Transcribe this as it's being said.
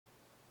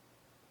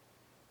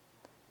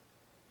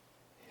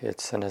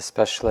It's an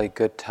especially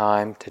good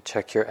time to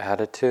check your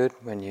attitude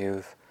when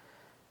you've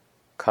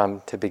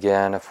come to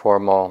begin a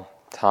formal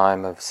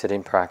time of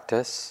sitting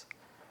practice.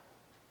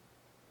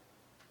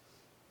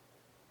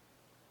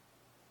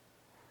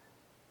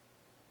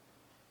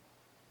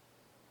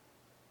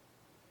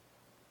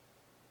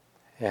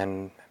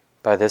 And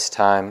by this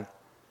time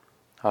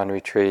on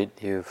retreat,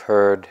 you've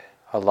heard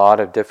a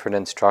lot of different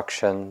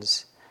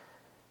instructions,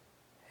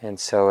 and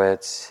so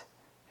it's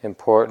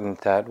important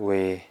that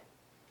we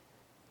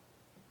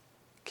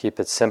keep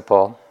it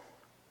simple.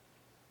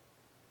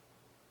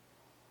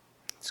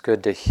 It's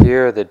good to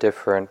hear the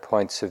different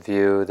points of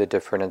view, the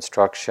different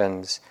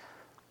instructions,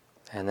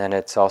 and then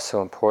it's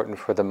also important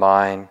for the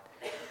mind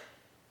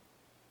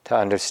to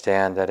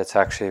understand that it's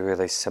actually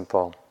really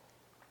simple.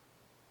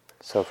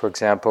 So, for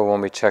example,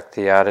 when we check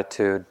the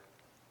attitude,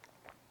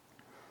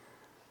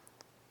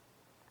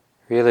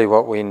 really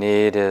what we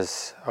need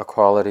is a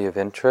quality of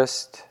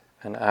interest,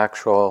 an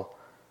actual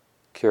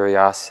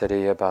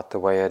curiosity about the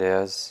way it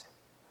is,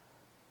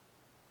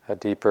 a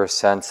deeper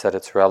sense that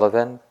it's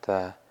relevant,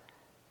 the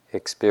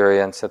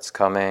experience that's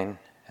coming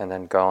and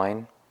then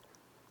going,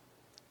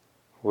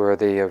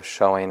 worthy of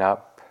showing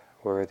up,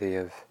 worthy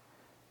of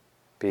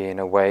being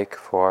awake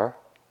for.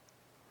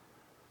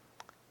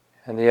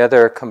 And the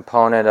other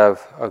component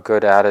of a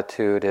good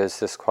attitude is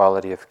this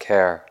quality of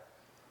care,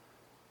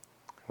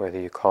 whether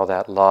you call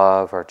that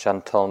love or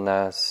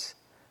gentleness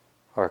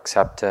or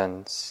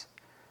acceptance.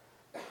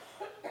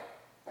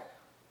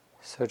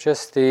 So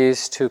just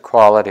these two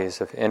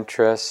qualities of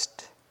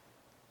interest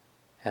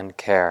and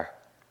care.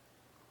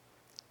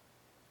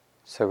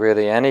 So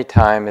really any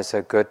time is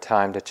a good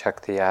time to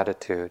check the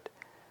attitude.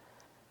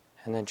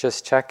 And then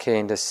just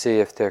checking to see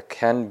if there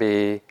can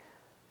be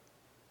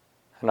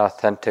an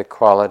authentic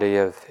quality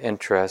of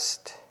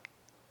interest,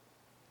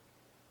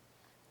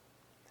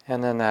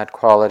 and then that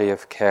quality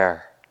of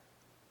care.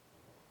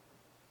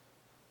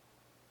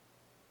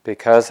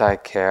 Because I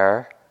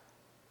care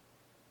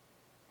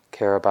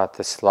about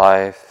this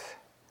life,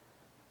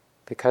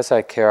 because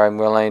I care, I'm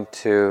willing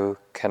to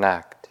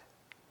connect.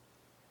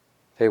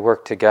 They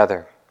work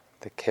together.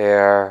 The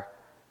care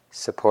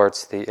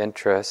supports the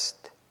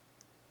interest,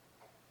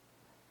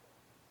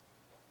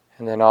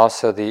 and then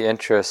also the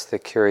interest, the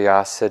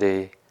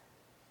curiosity,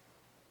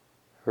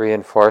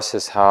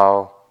 reinforces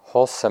how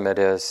wholesome it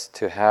is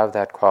to have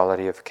that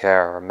quality of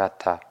care or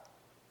metta.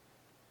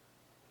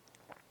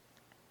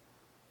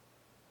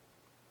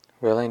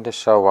 Willing to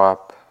show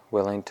up,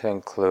 willing to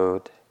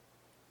include.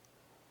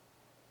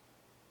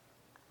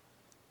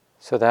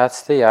 So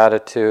that's the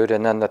attitude,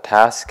 and then the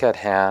task at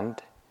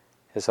hand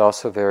is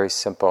also very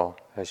simple,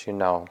 as you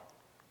know.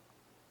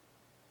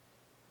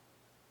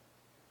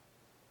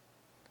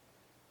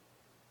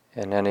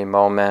 In any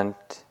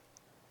moment,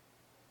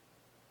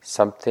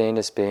 something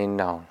is being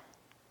known.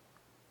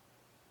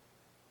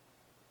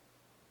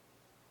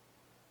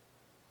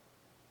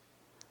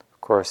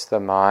 Of course, the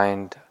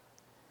mind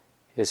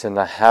is in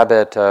the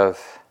habit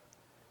of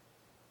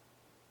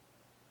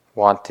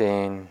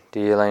wanting,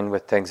 dealing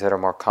with things that are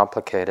more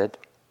complicated.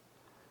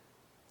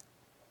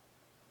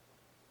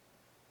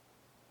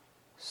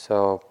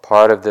 So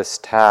part of this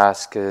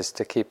task is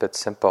to keep it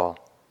simple.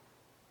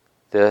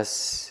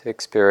 This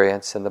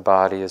experience in the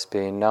body is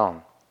being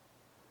known.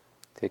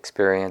 The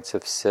experience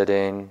of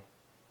sitting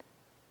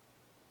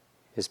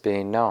is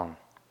being known.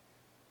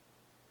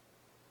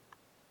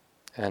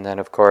 And then,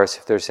 of course,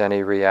 if there's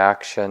any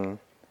reaction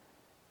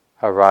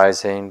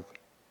arising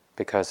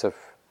because of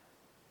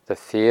the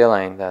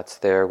feeling that's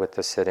there with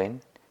the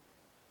sitting,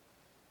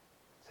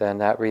 then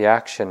that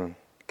reaction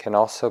can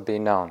also be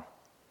known.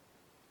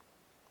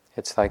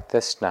 It's like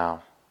this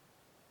now.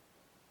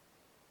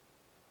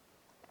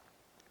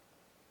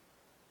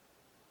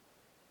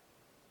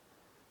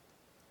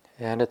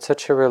 And it's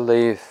such a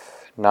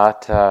relief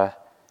not to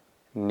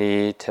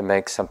need to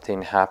make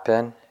something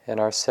happen in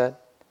our sit,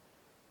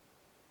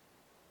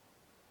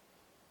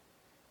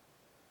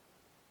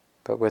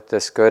 but with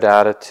this good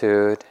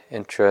attitude,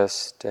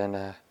 interest, and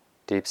a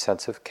deep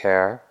sense of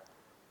care,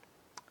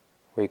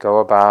 we go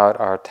about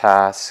our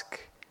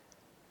task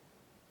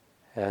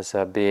as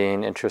a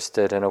being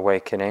interested in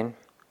awakening,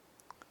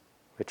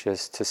 which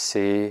is to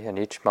see in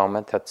each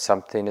moment that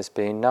something is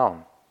being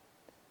known.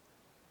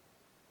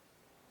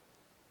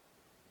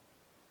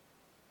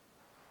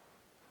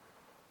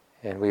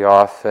 And we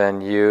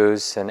often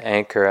use an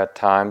anchor at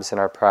times in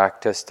our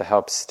practice to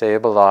help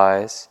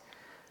stabilize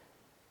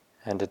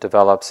and to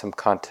develop some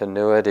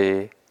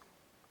continuity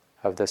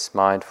of this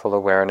mindful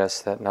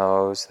awareness that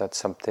knows that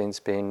something's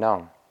being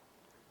known.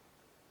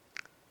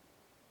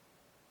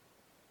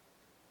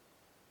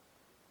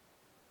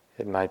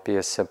 It might be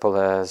as simple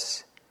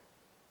as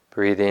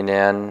breathing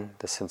in,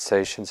 the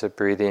sensations of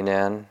breathing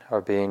in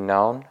are being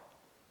known.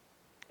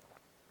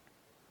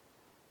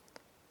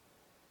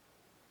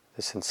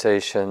 The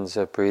sensations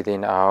of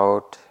breathing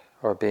out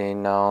are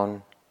being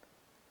known.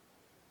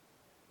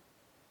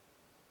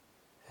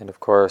 And of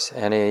course,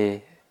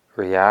 any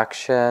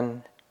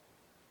reaction,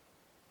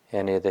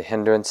 any of the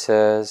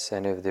hindrances,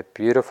 any of the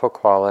beautiful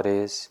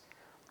qualities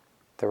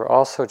they're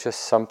also just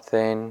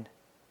something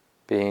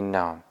being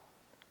known.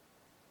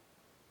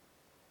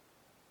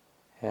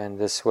 And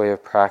this way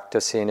of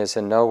practicing is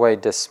in no way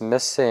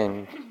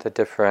dismissing the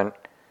different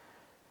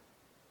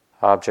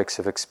objects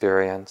of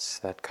experience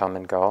that come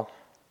and go.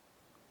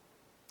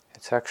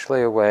 It's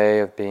actually a way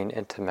of being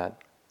intimate.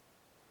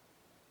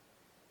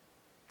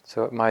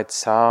 So it might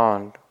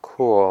sound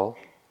cool,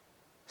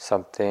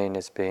 something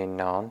is being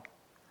known,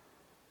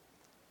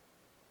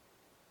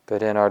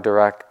 but in our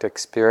direct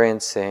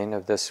experiencing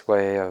of this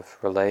way of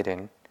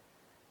relating,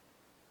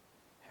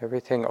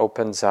 everything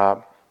opens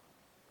up,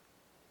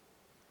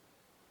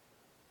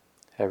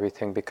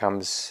 everything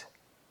becomes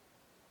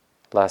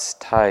less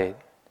tight,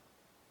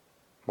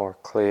 more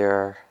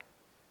clear,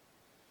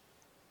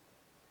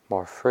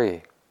 more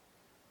free.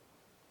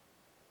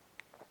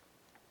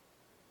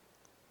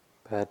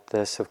 But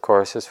this, of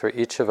course, is for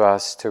each of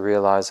us to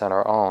realize on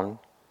our own.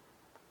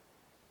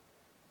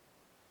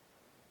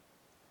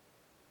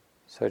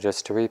 So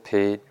just to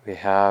repeat, we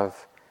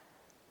have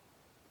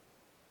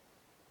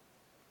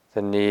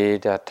the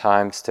need at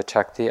times to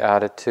check the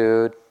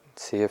attitude,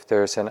 see if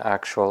there's an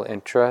actual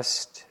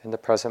interest in the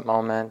present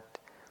moment,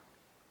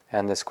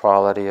 and this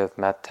quality of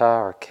metta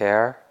or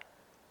care,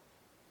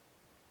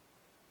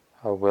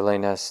 a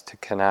willingness to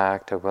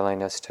connect, a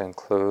willingness to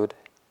include.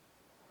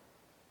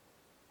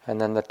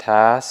 And then the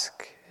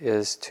task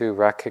is to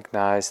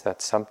recognize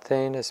that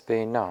something is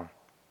being known.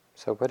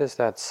 So what is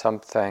that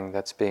something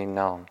that's being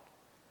known?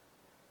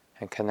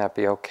 And can that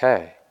be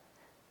okay?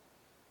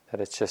 That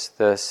it's just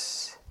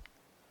this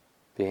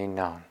being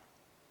known.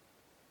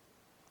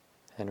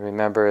 And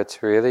remember,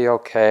 it's really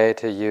okay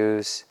to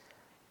use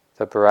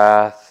the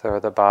breath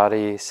or the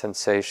body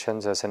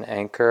sensations as an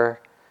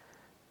anchor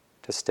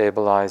to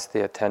stabilize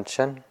the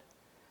attention,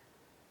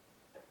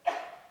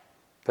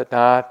 but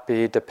not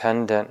be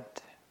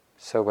dependent.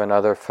 So when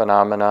other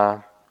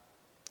phenomena,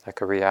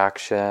 like a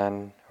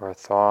reaction or a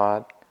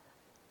thought,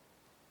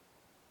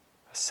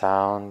 a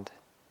sound,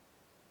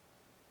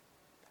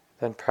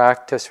 then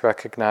practice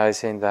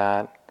recognizing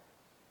that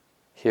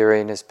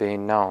hearing is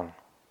being known,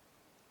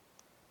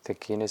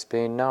 thinking is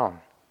being known,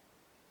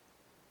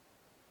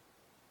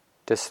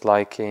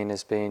 disliking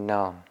is being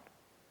known,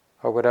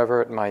 or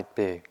whatever it might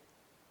be.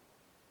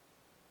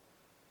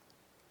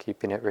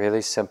 Keeping it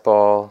really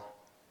simple.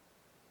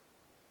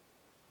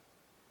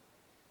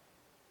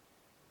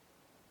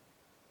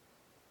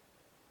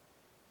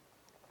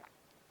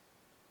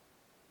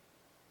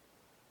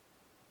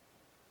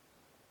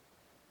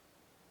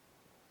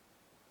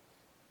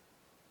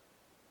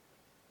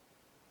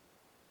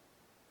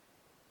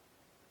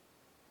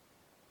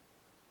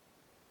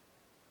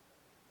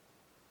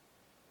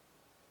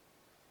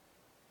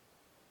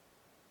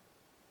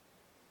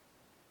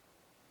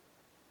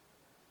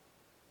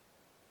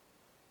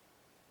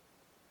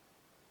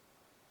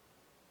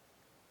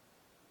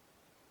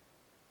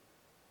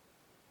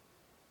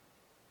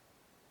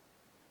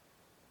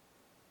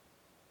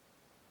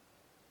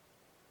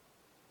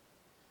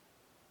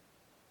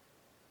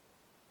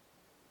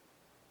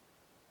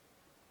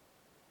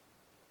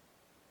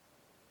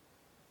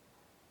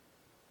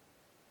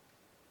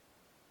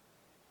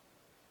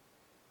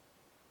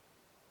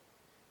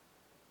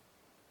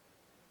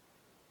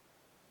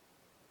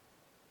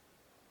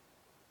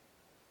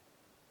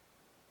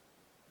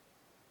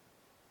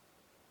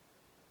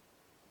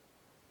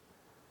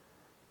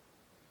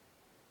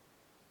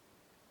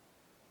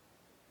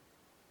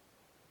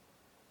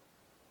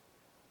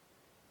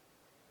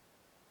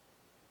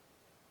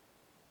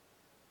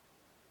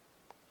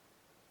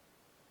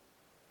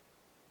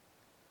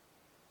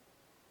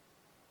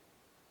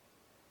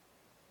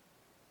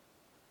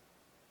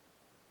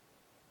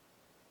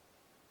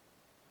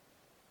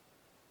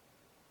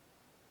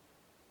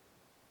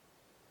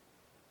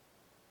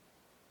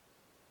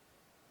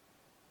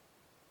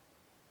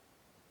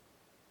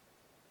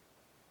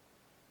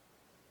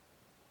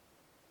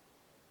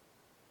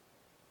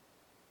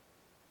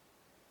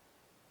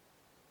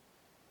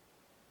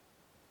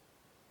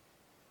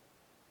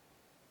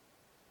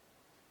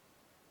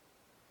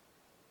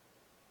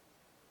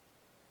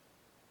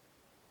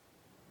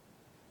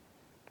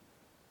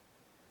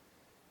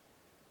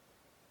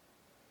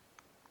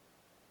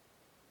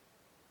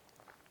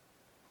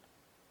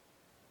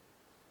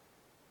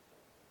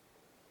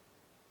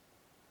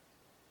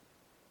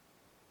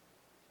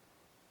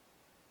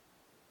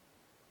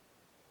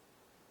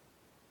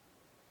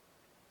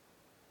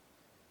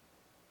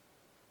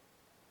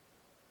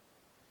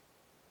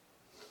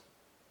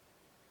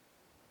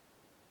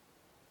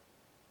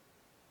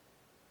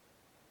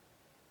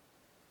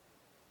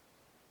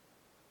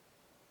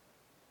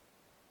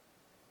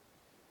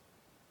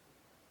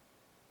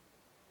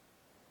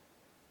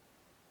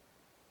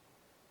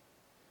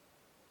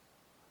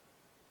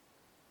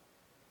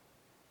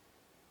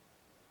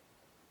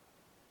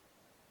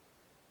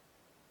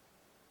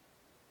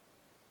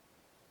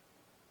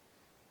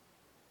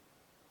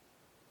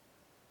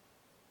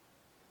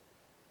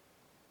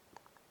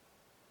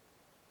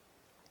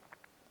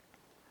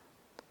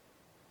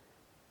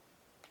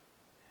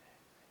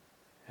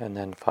 And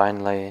then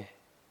finally,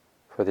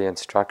 for the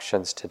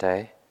instructions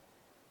today.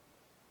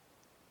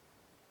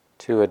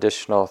 2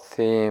 additional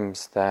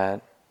themes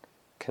that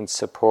can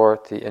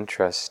support the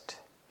interest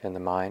in the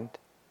mind.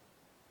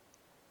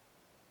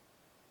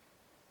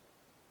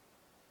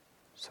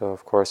 So,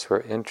 of course,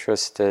 we're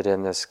interested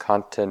in this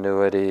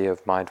continuity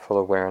of mindful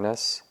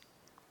awareness.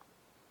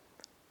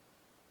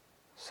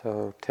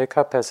 So, take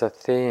up as a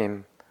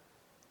theme,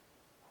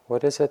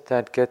 what is it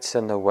that gets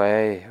in the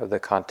way of the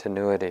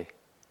continuity?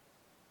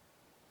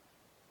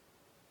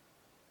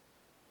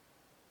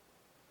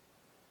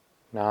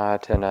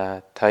 Not in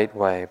a tight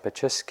way, but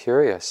just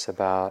curious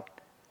about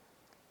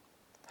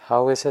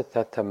how is it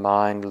that the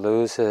mind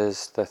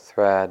loses the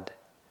thread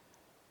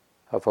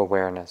of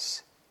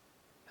awareness,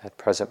 that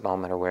present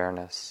moment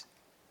awareness.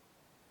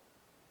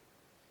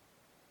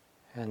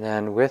 And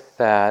then with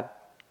that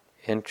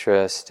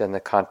interest in the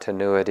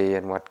continuity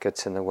and what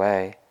gets in the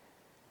way,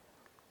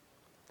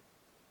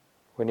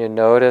 when you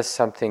notice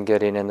something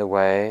getting in the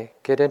way,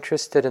 get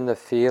interested in the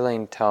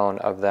feeling tone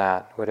of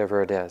that,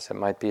 whatever it is. It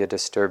might be a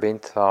disturbing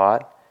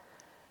thought,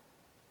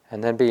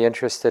 and then be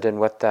interested in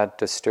what that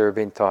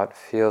disturbing thought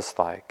feels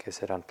like. Is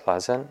it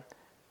unpleasant?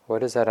 What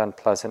does that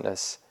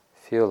unpleasantness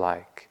feel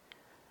like?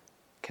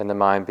 Can the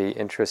mind be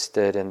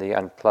interested in the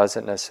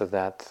unpleasantness of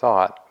that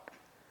thought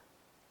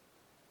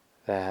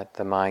that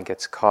the mind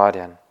gets caught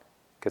in,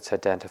 gets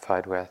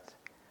identified with,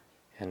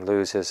 and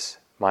loses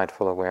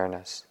mindful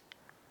awareness?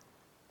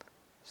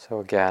 So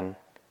again,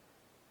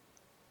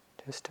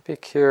 just to be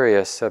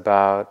curious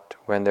about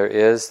when there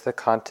is the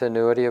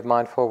continuity of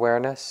mindful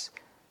awareness,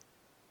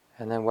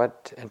 and then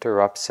what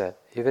interrupts it.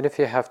 Even if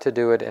you have to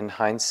do it in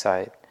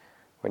hindsight,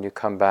 when you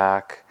come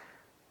back,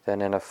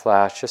 then in a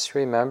flash, just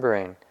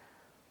remembering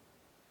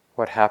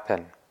what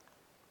happened.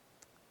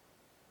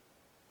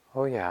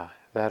 Oh yeah,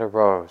 that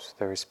arose,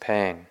 there was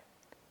pain.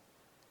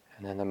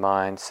 And then the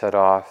mind set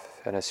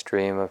off in a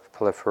stream of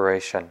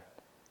proliferation.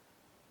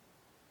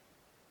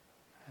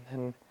 And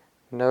then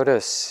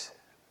notice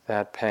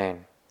that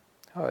pain.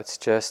 Oh, it's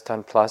just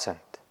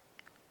unpleasant.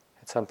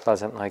 It's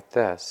unpleasant like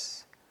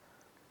this.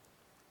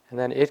 And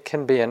then it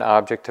can be an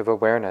object of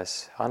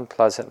awareness.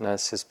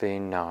 Unpleasantness is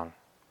being known.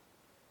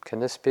 Can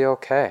this be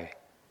okay?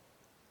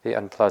 The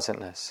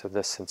unpleasantness of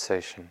this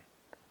sensation.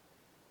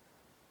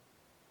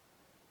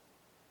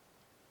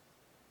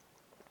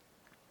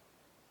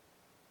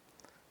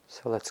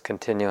 So let's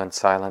continue in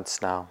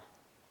silence now.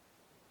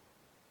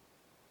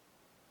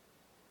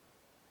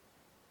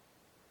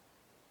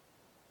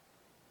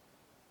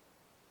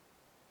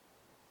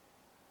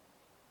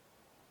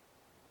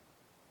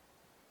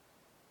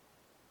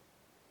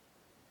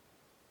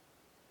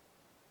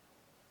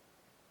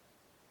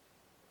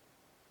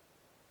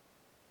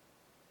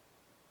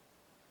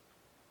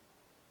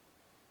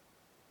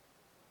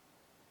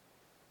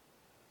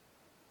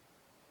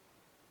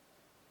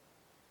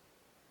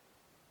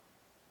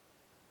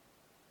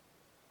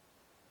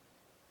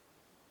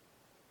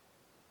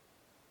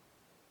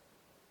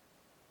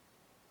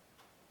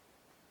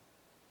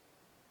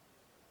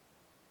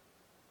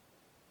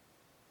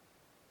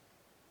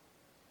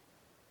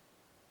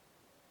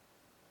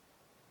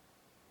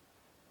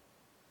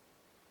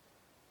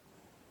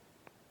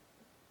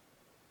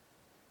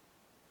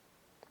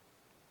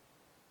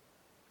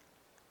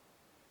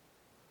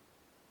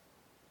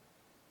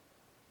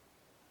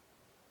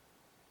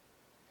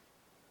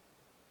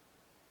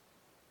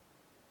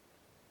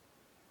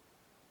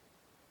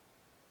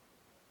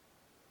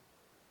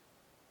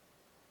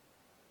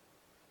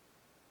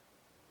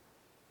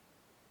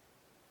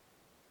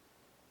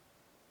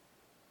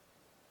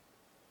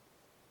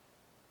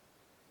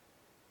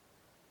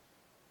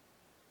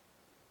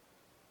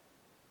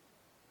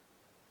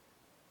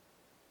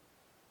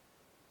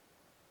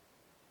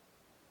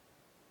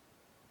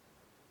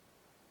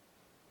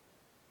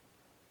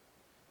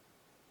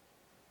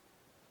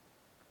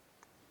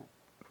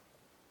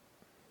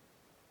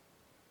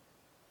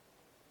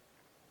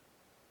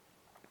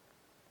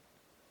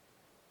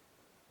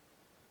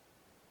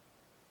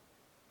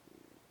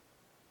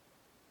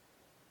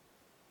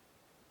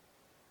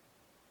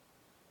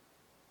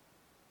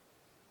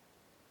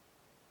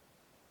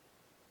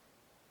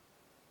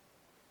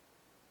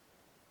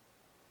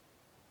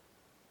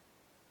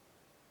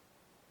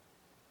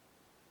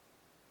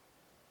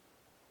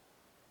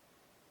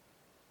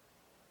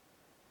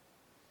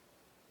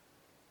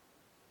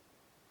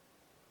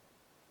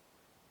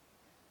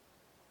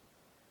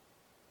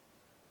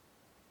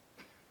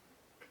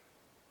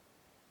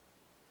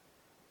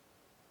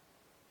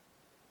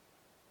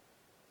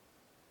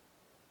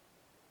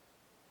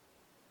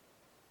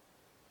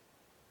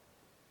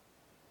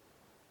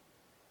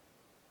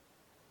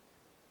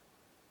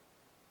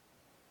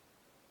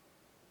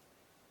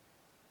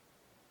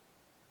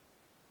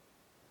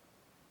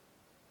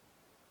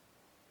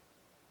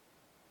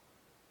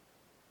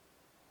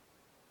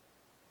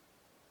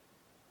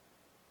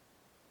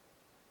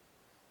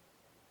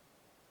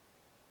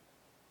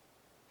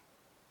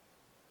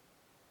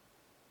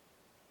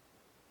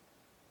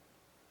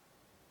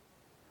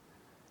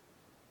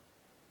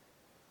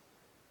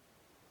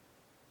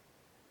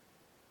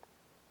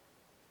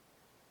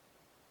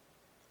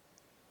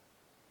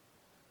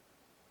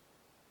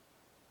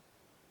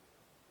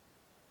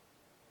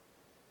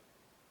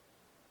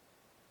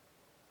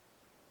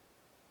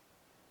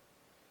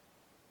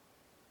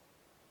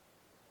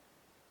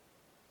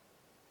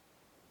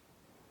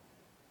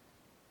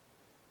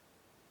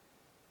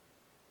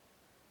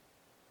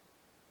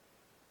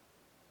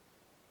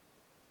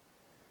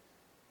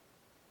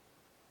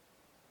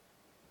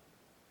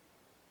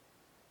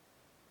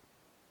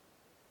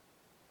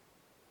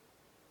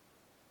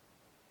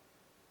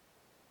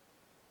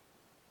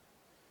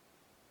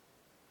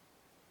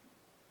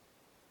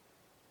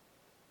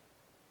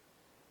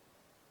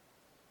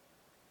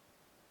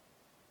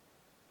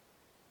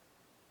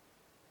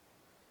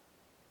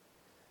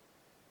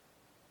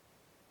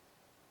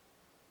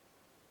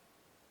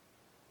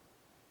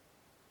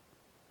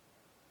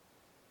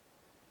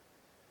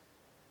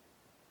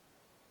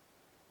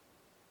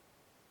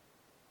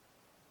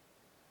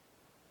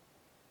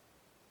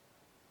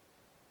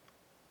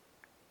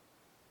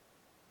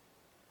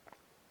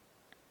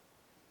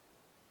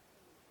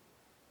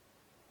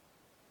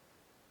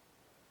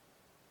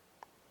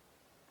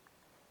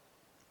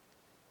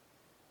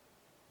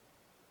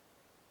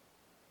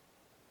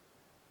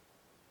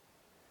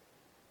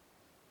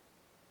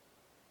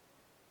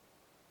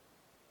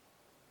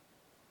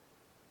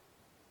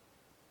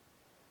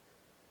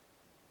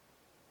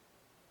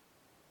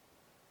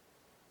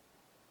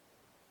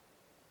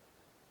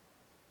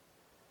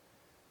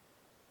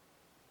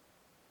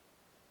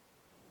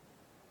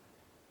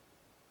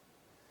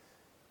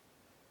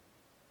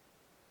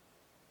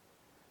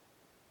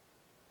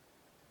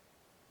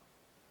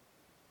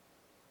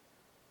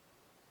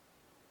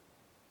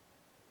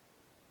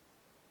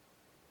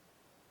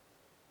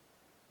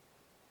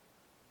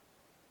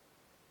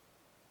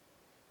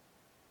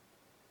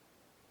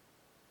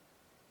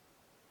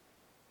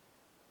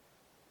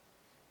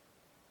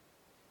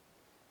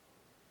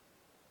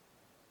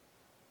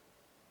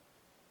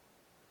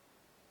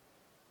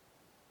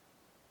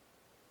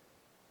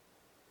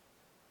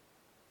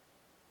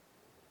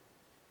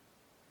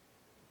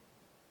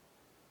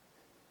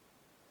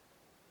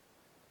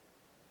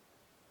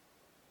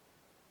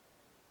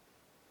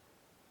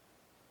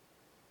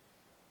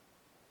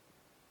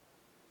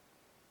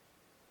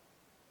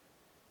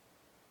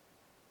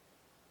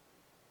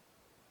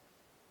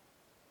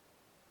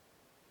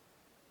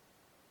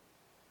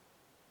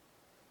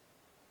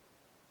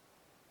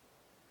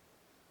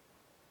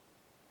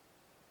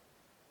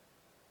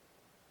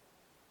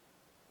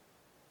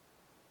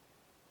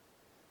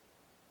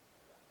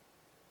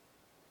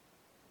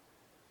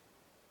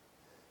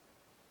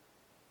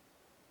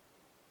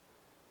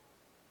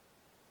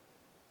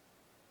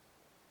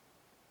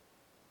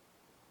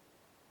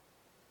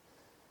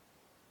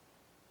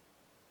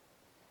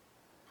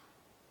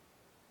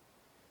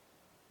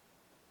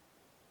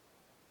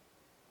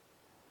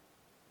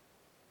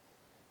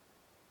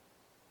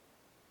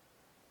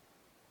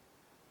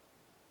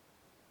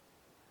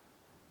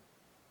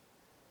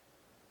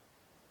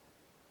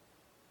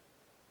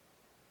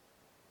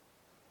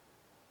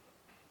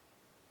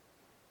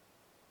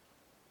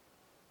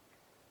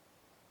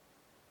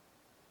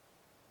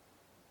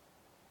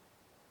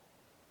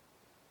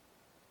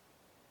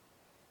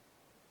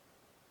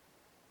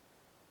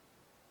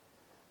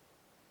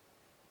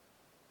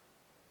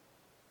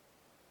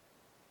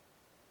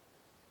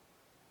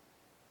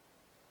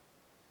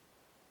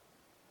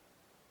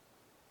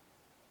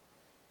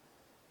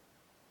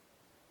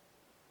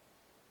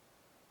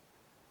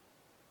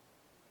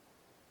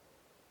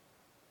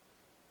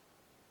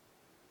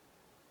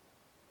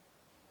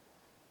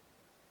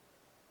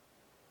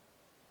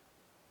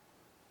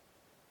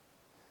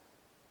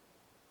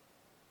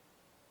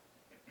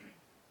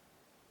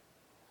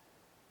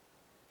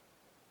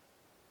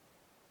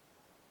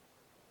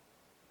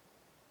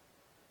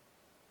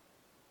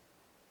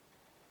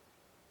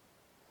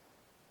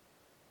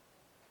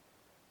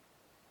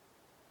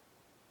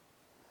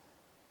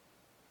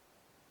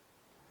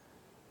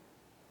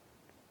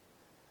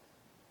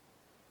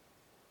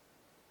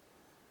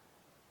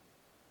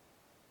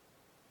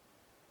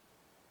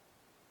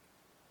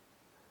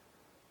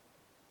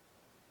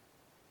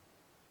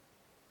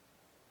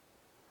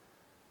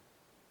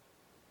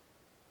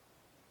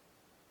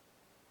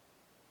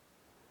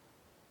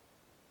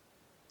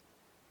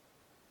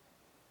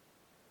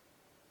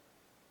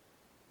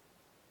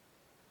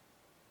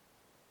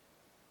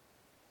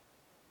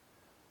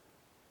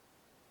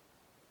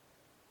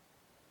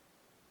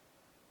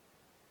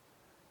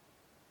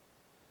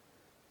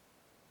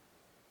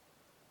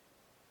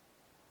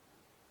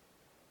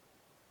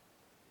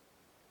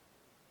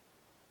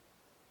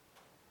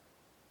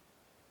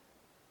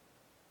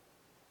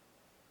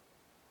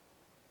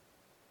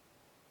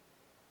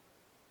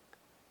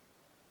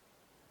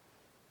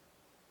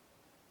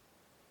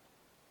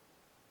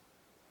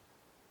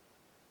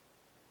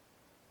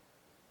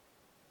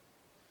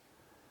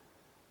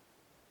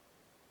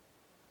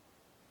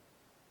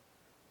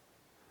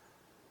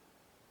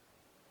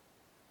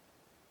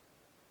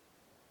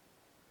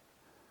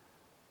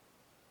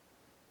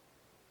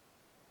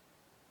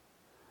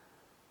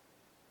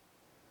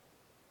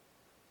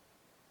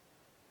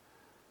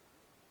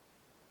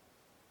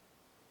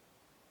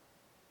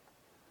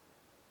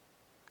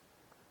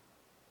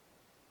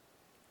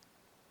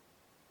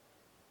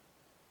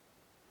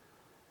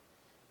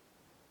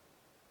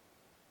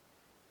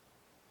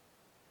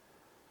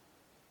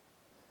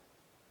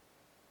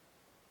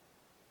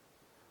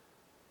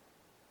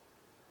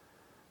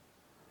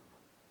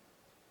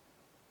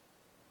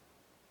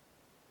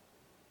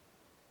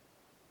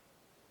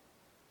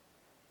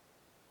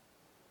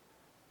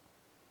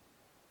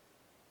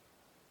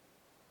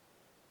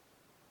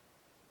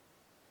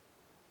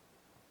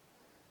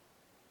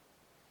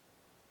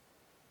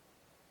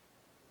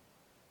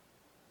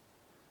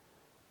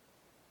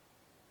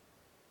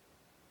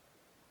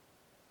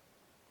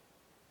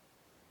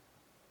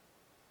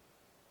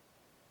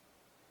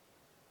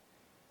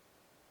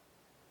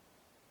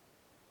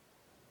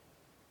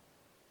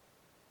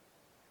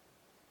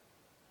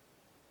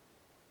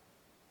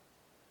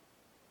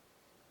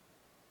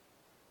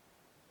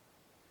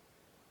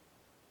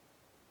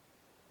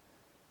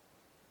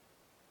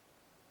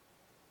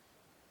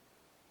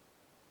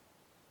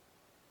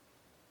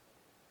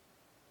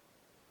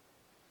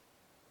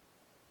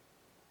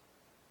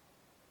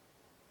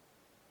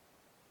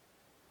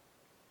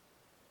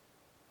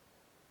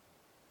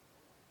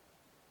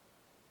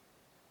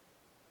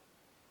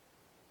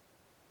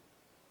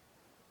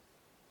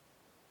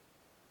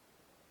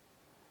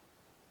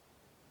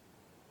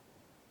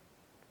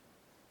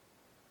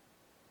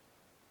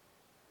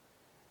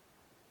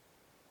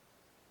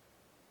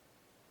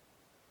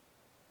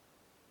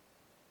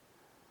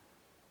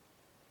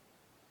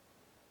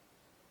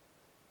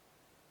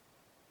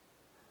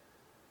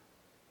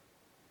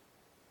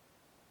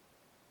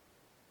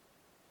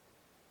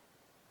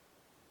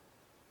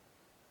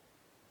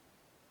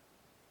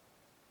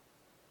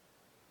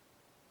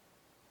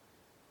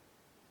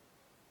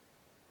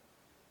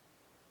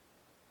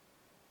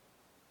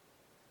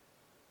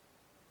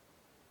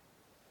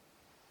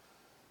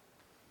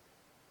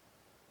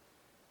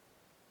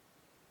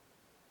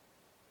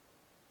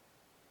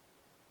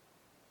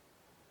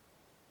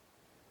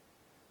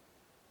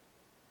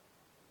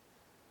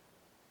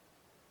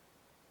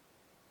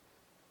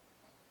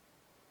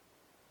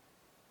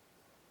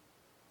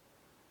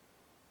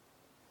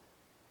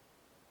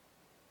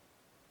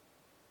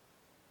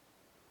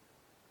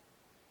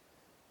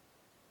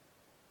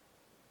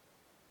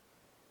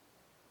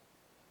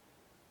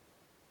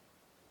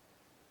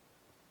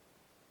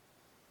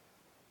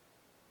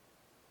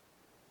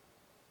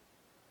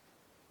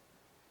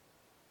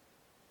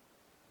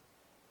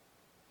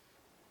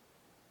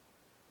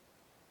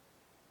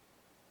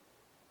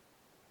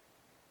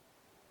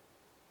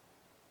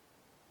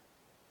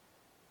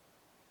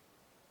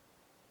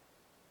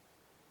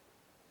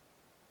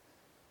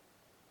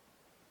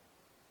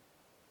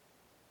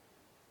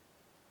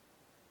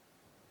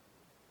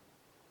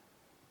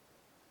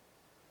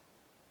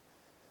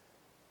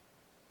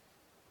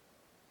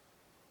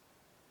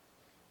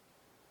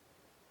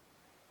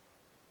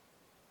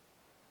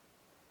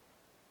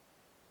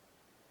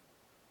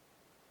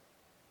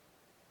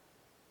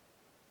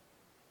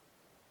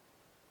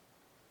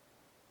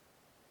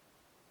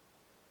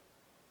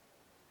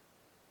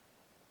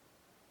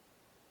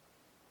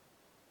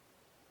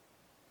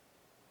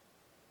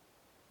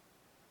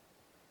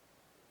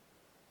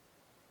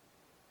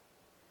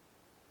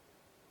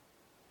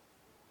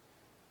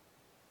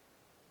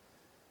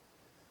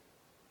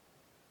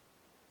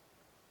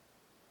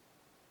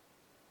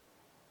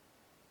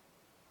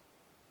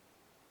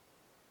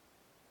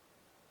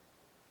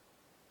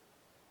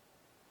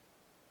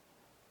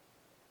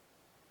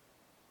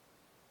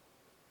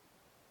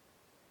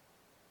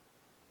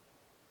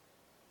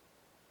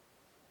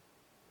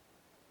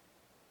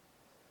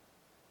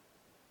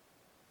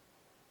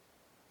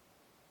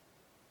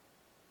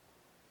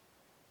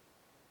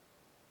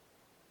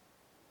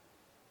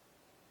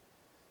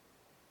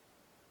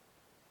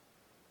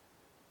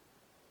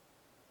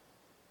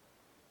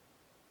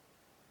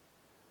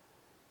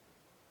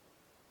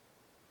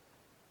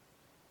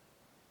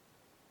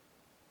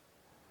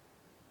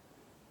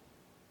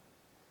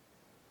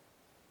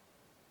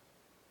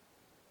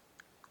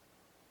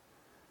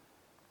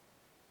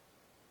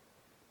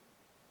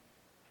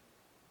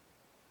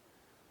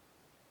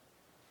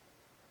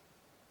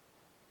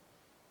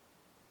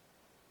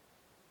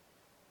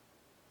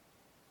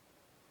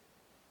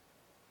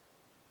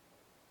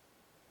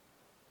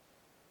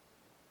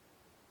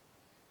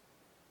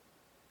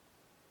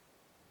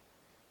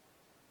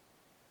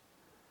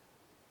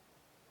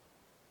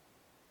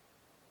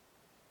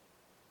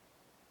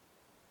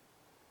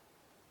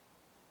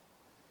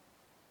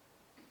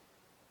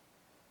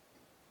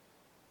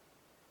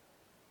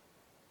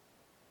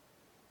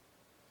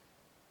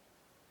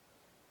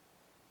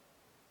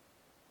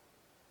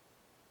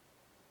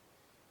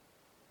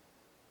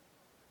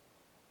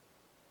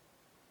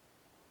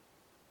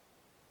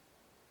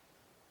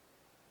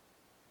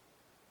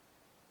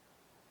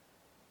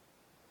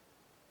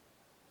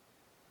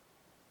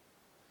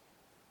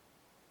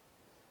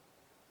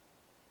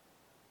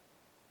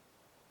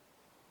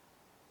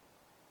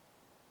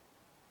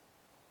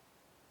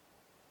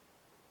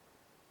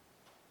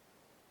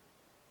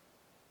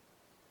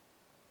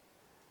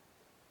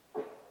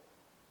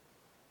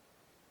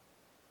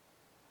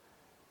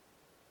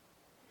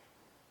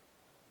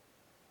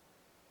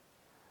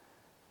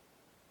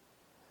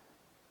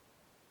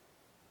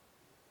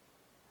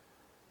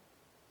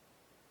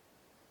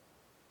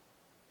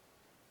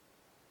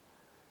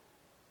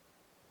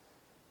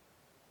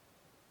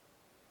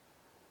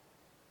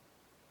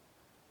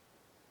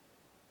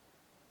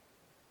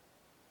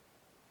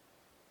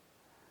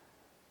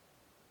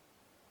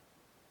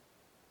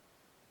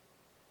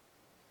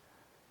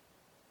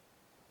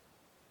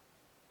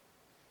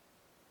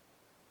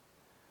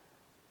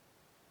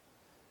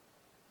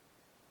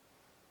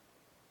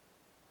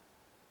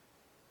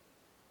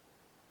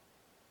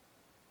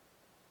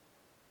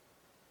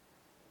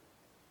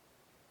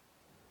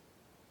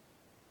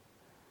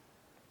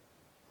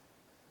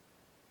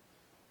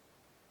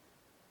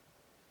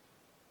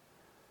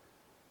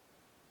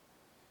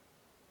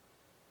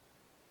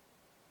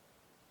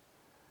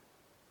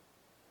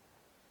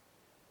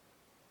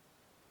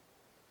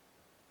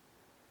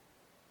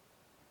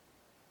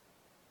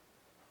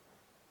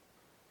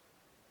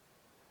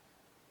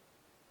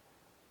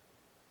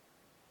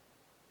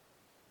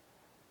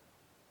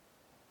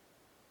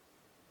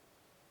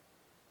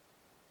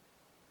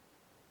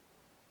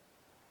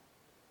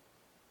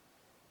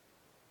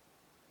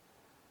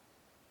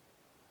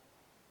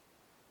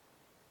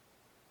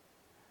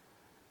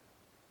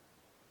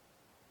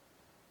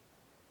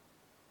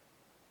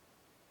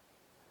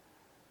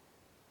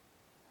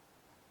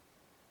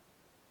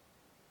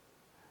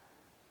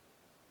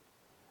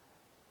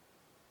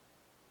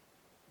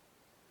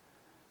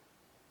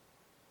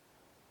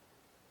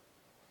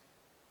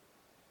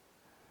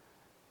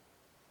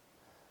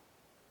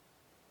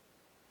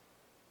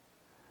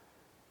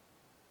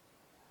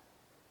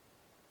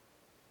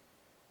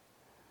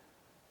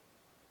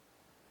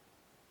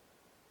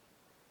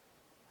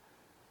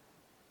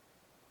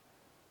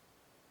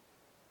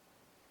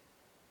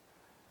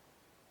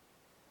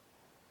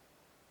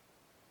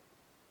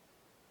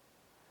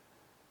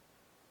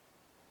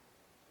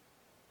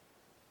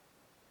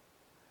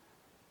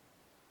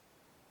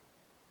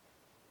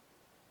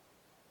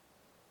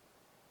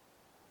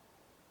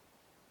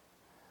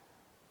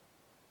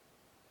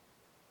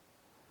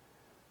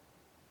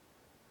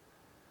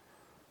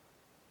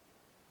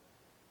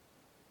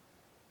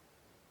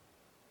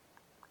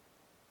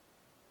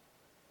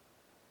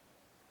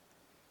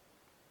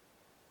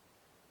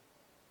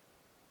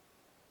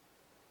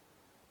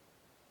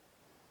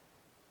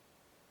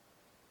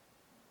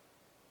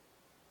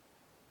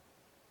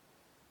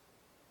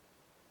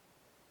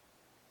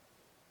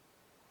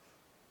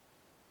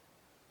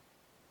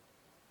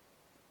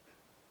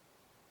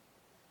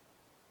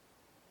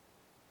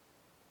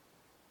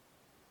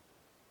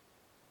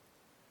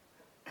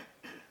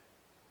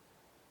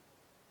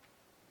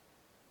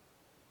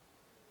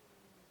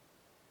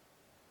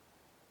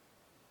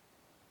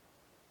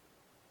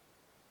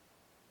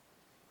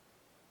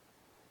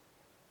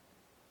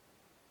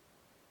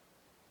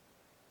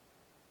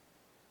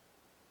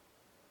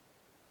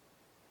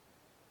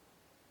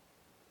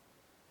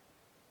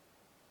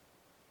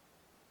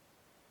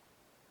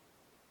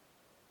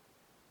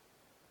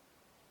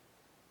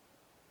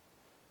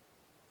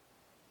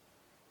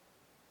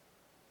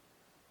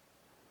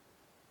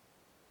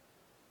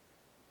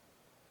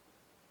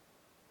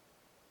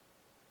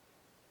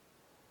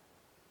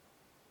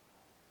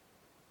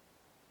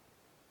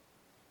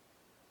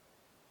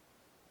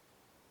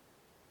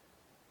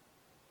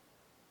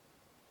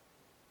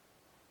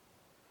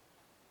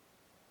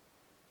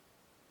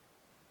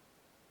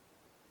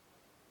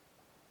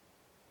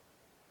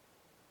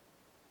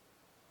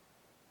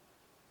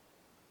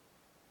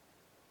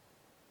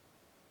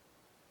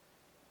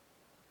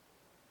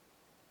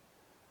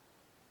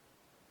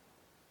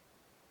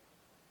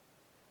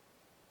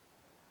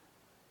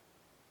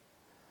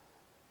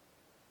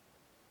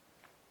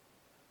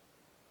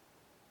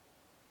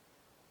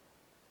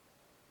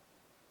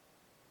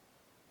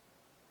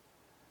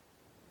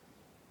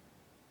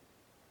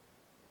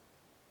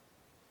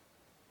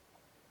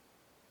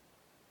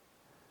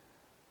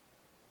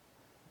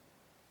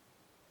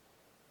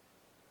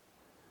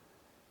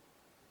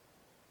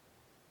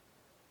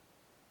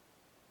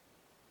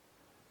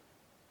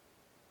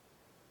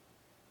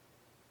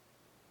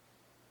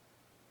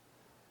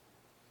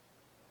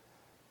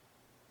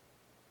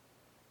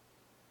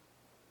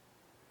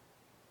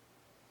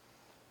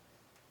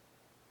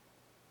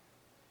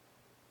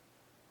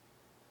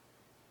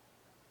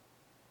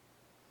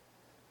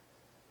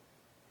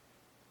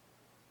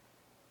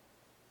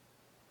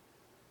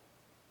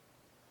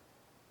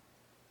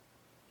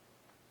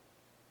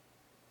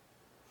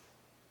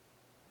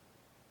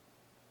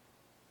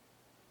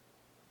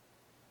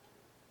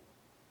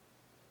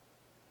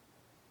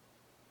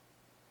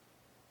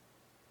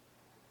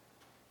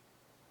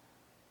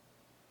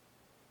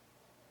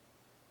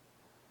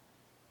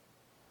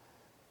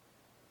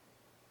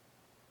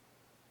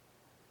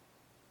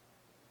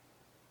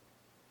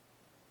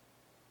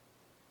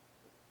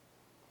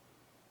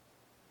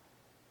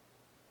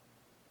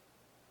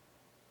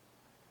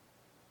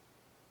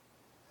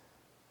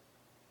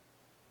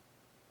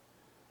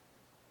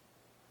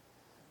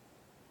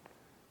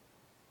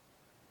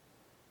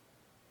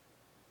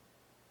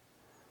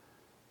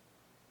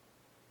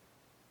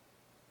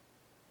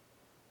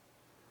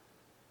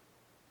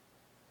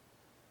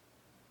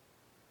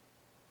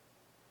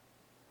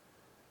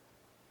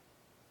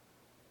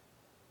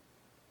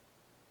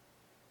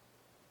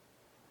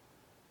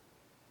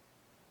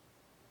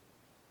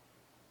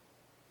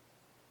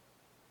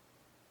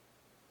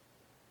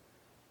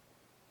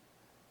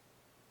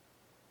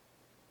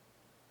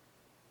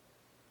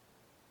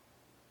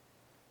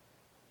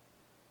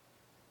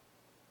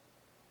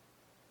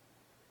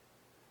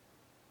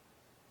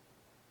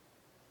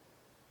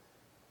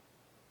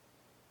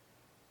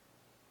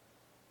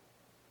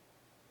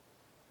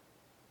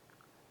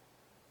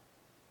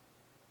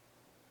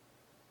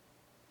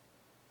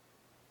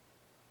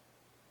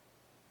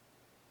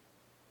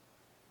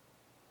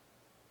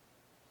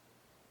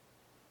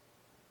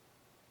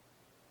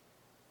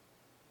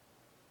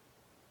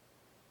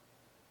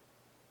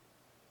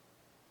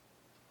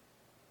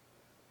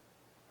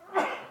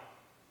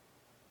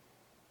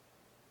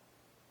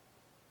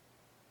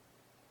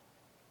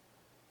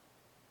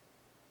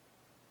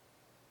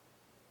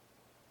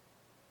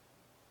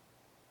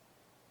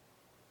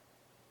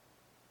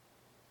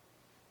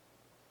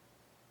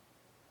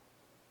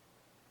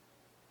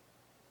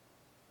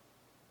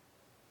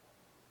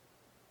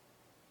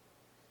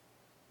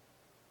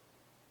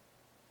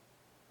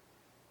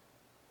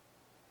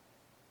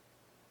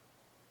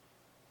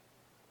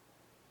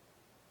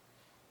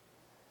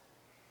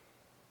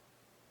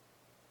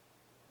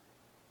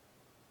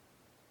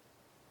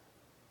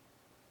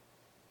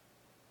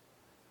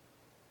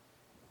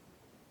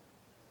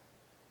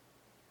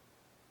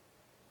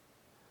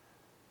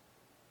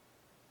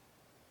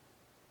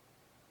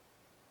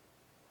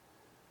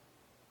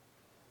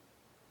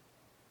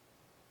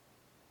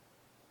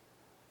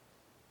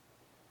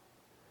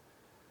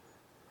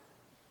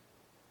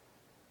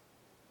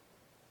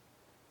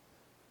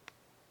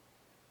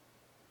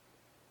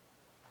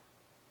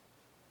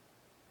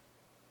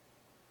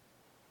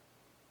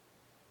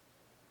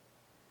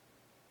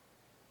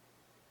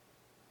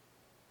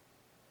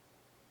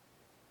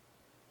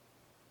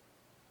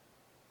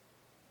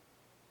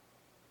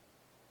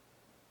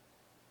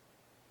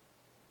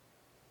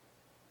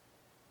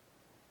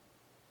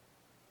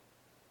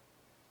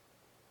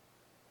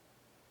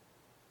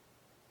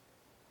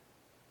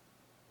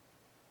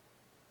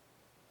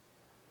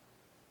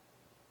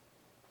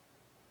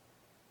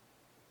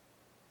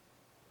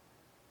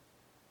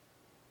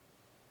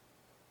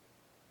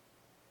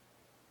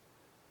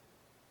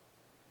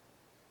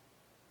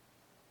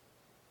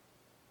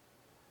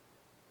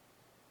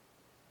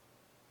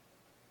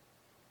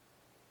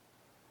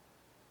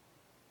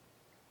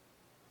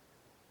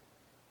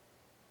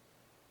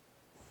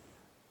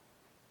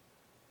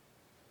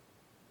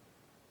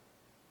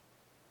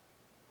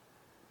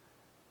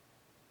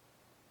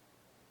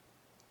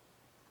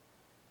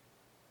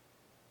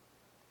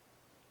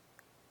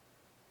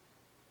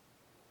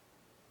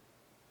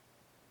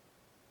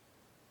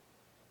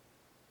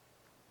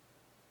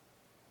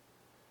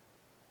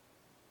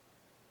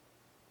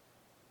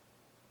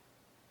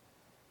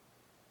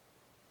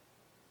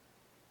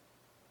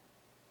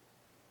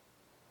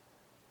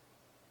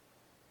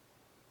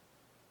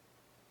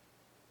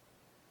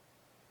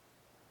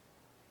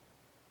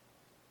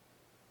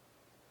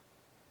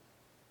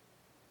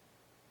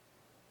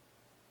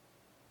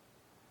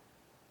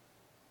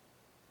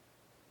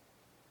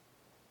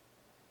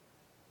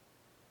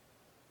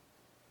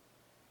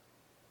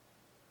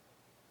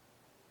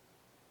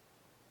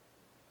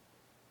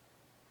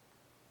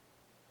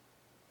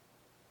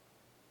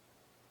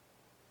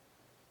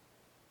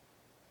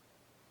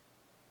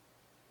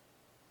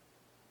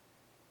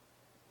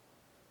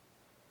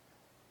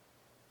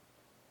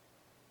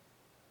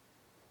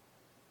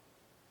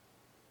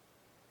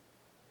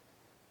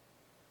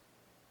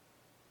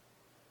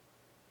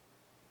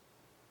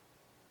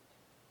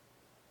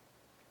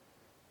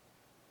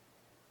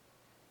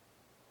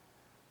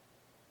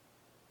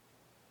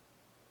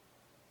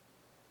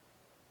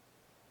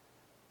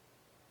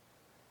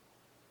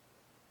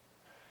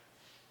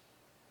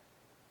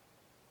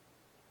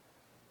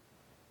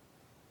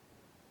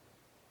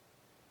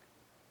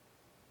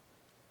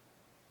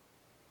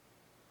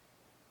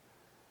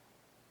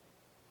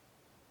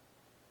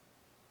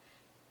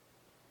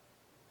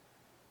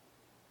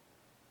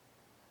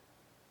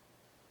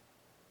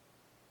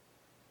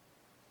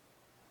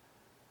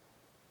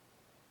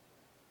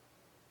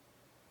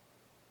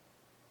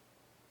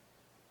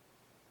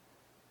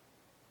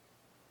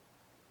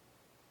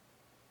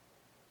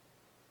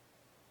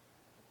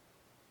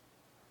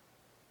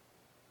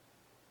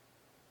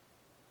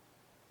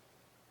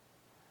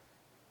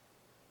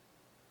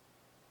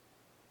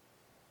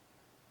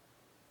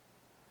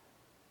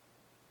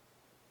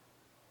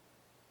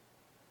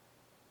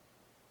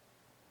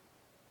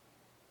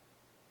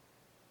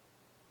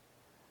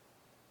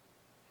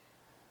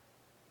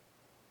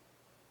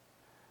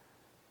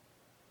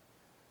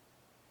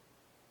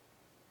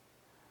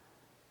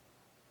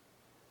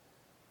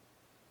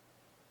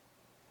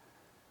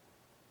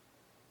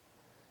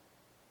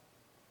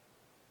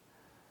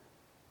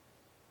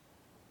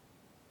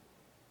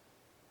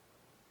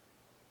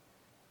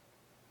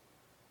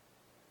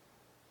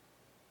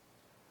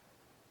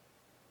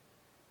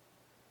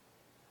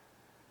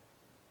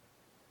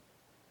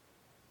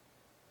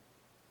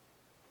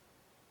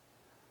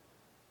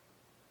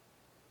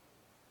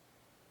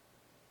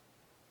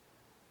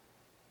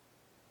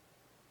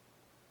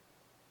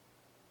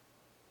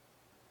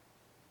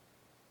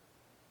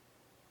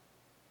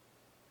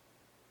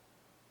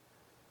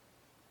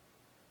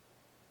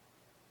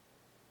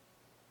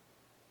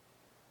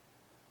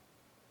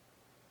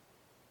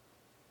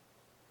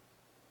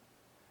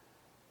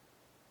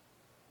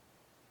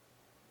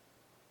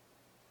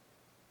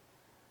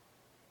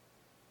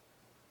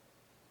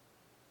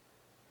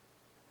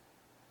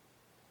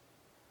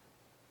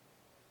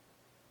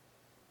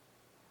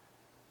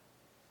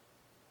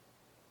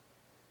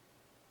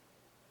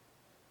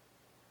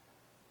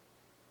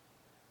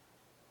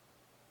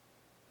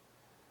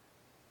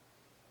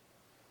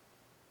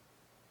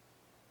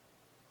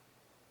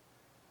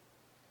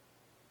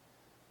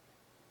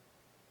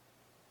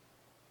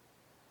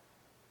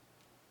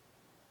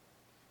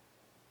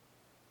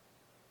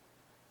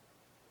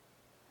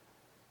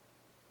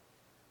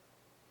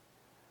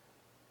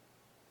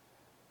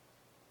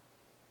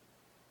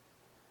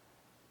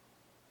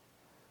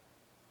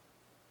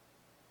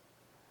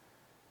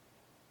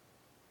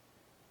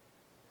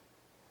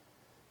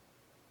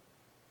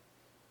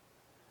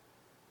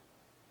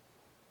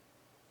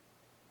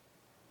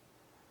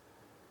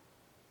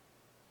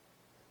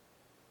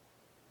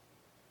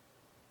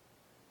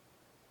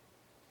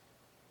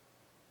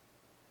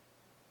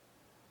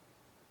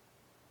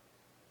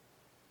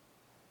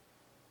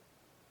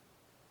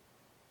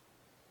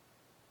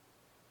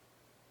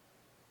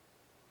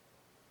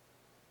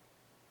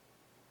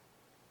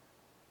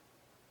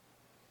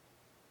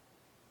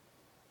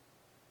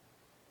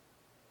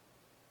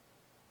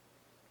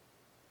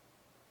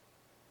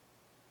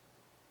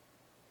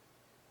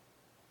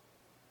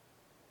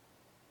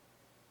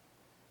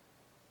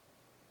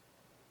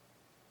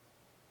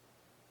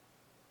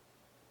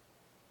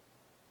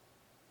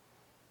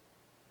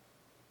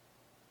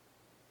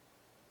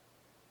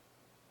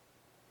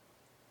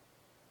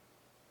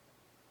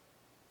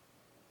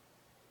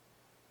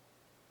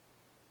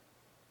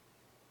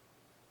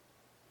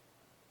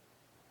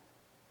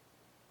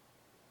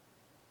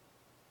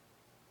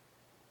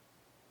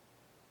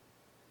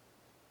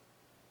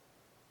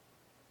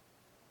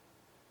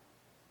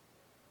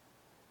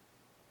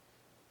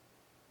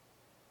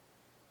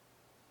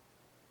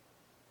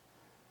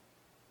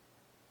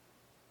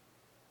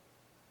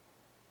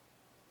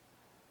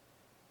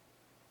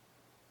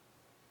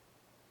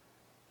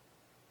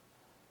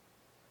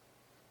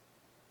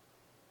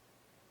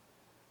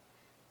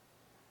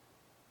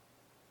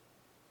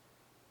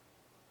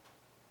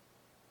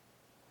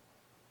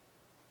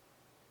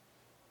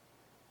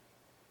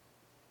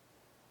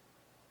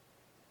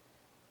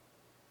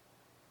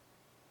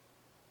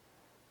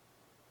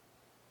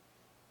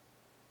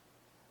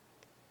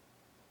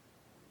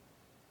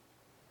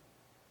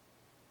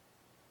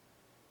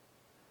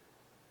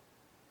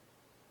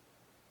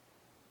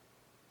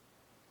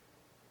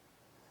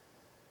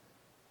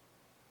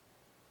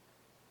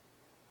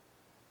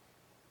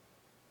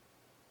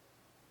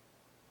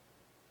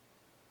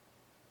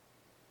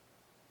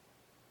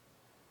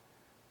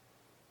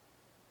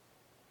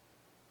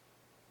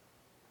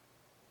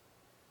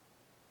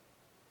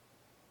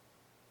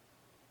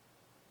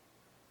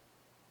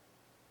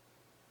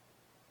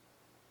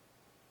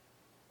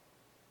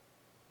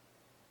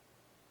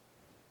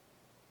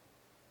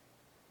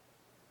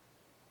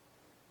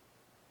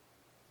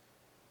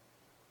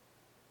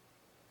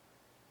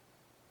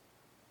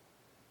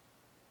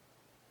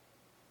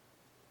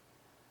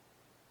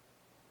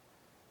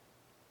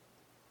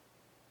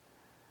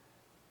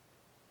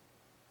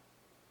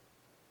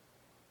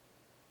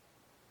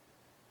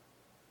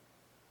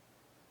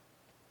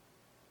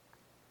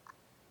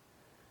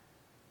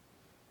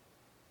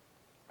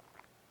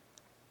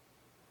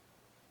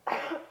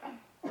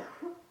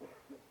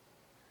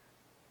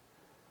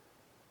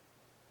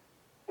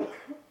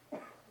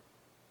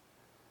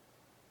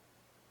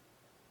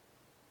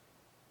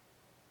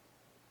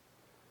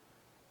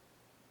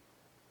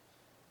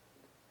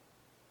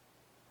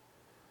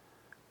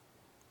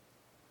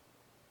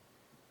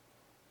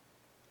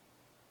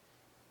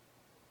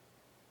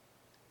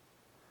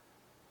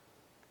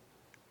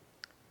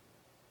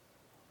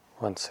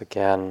 Once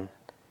again,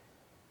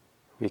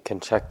 we can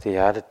check the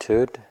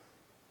attitude.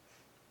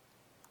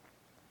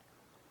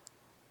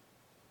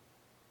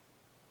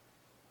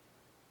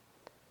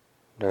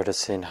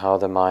 Noticing how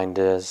the mind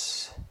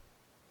is.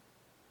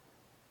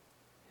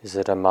 Is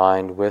it a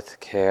mind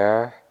with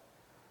care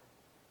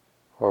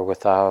or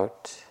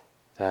without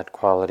that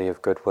quality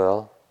of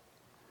goodwill?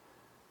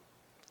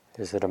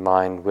 Is it a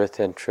mind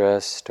with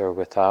interest or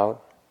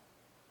without?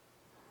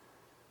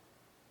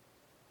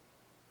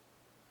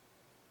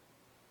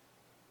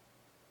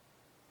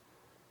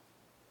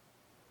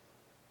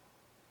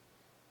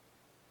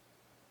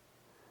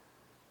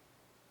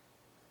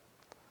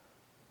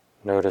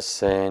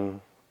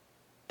 Noticing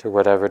to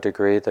whatever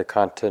degree the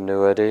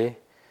continuity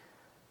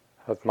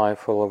of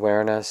mindful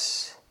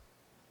awareness,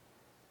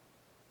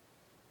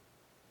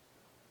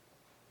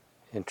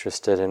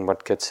 interested in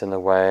what gets in the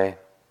way.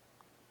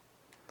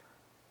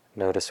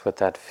 Notice what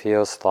that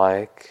feels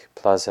like,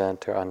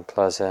 pleasant or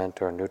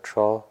unpleasant or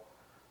neutral.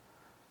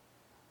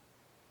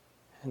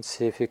 And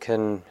see if you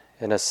can,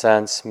 in a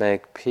sense,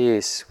 make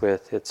peace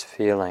with its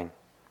feeling.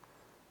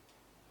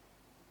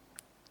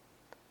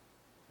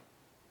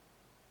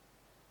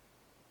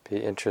 Be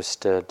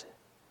interested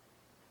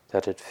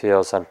that it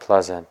feels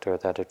unpleasant or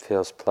that it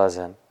feels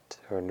pleasant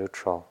or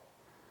neutral.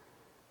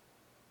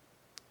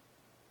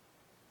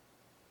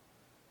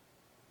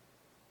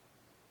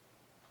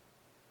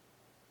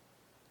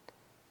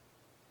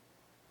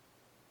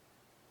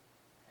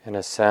 In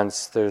a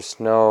sense, there's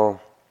no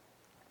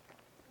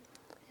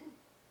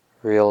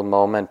real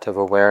moment of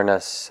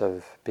awareness,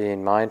 of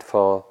being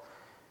mindful,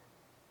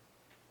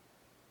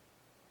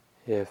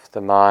 if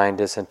the mind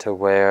isn't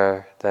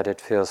aware that it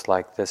feels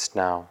like this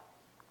now,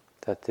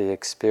 that the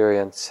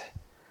experience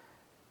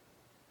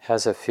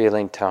has a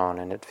feeling tone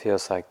and it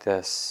feels like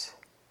this.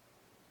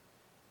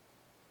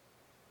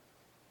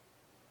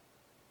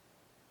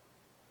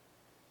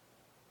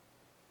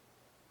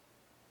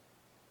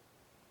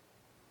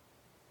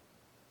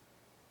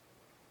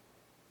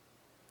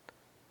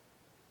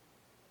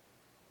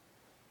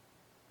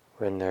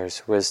 When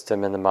there's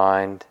wisdom in the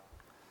mind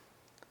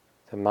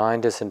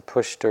isn't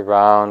pushed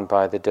around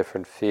by the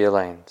different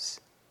feelings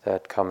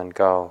that come and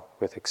go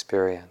with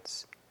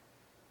experience.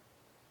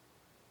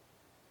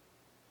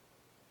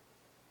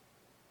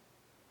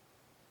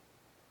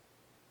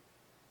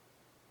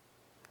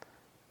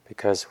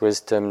 Because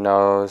wisdom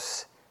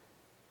knows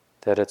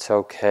that it's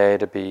okay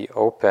to be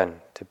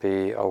open, to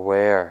be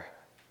aware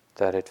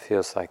that it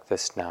feels like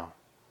this now.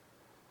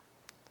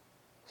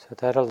 So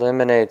that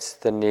eliminates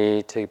the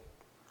need to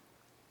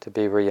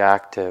be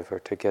reactive or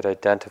to get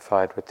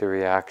identified with the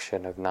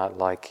reaction of not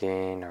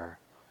liking or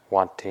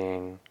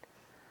wanting,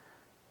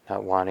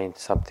 not wanting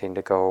something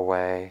to go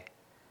away.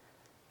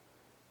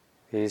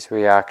 These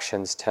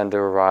reactions tend to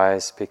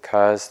arise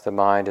because the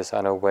mind is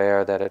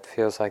unaware that it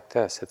feels like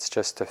this. It's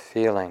just a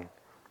feeling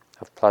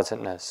of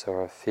pleasantness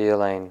or a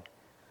feeling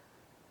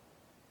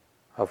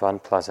of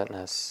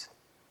unpleasantness.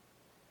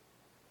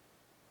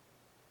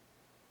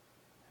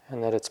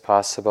 And that it's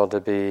possible to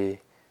be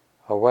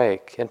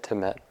awake,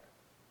 intimate,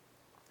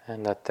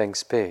 and let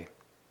things be.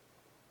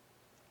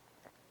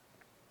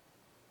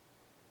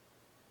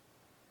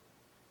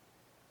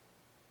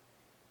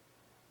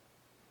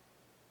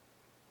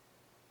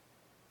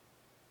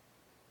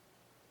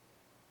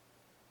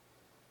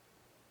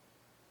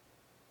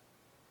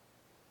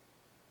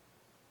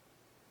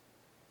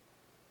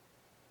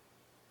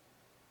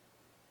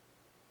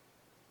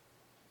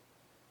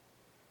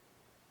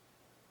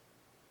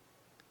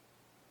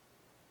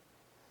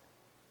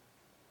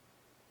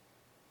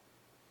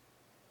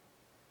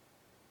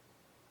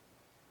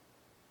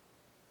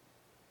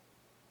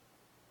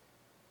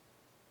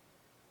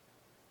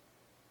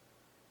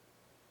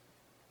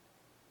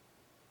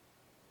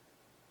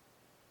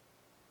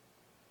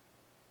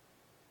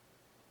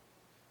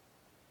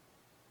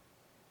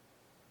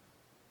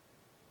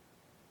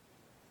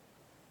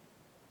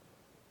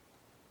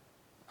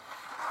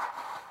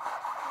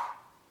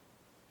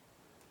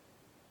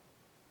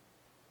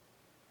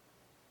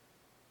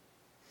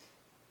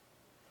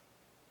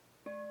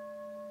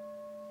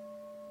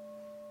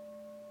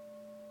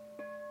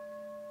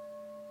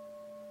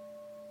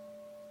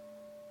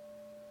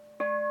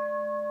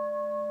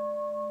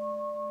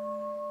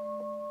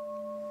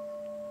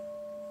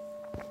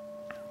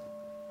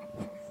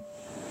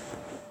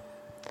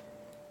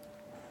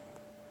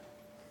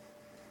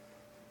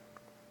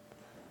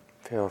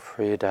 Feel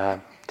free to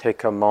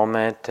take a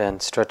moment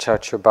and stretch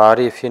out your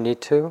body if you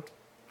need to.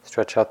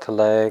 Stretch out the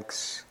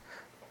legs,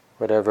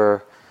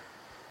 whatever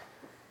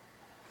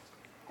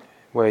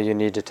way you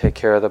need to take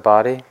care of the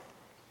body.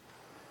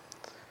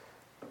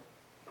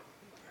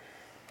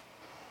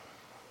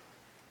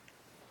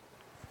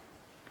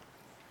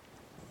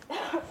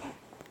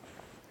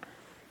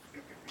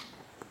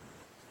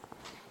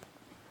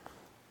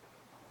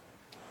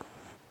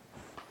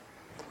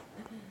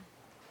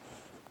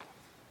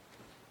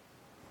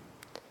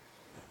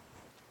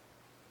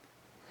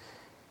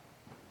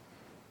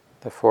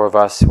 The four of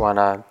us want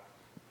to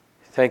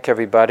thank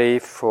everybody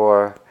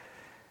for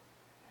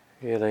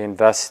really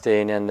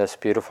investing in this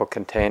beautiful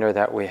container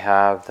that we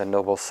have, the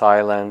noble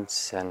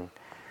silence, and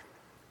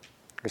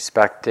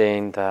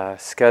respecting the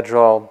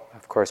schedule.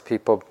 Of course,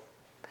 people,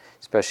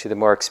 especially the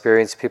more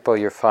experienced people,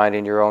 you're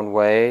finding your own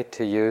way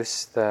to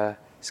use the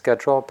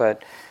schedule,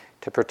 but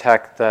to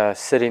protect the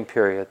sitting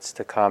periods,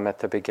 to come at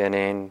the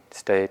beginning,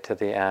 stay to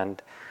the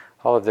end.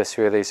 All of this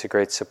really is a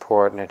great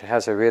support, and it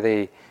has a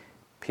really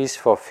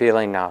peaceful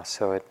feeling now,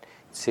 so it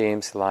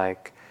seems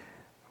like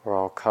we're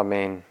all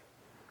coming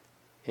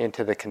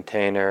into the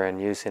container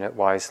and using it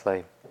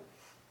wisely.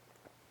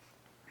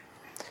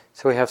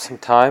 So we have some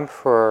time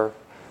for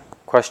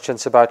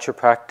questions about your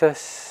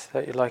practice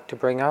that you'd like to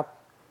bring up.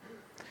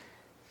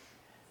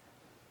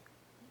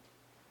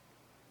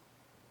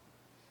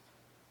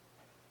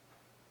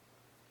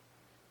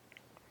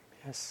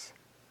 Yes.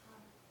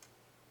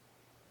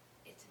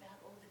 It's about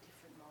all the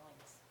different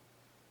minds.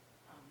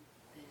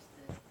 There's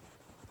the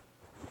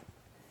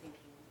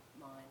thinking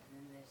mind, and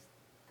then there's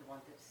the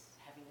one that's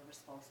having a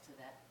response to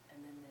that,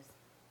 and then there's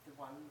the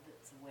one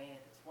that's aware,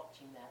 that's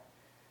watching that.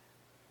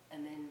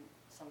 And then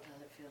sometimes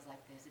it feels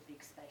like there's a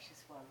big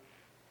spacious one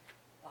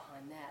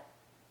behind that.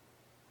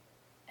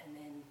 And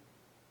then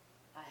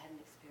I had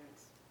an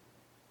experience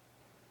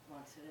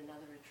once at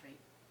another retreat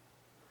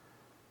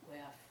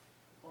where I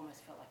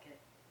almost felt like I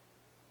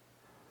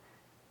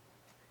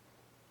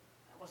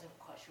wasn't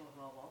quite sure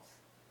who I was,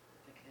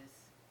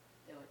 because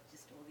there were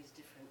just all these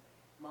different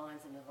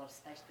minds and a lot of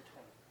space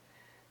between them.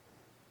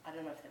 I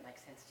don't know if that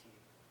makes sense to you.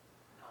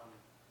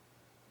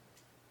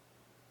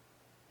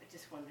 But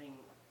just wondering,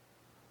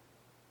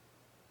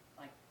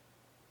 like,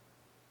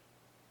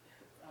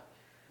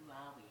 who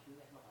are we? Who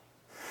am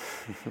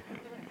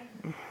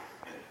I?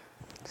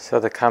 So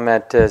the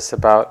comment is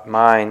about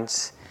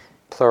minds,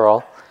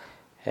 plural,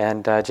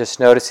 and just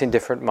noticing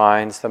different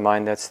minds, the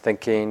mind that's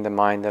thinking, the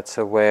mind that's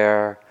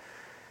aware,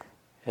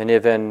 and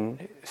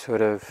even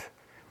sort of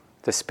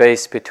the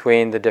space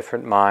between the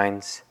different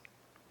minds.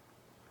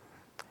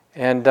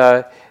 And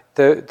the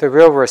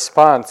real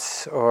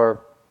response, or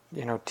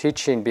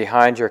teaching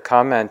behind your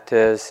comment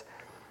is,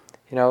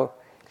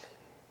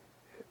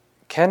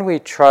 can we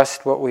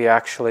trust what we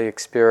actually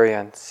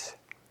experience?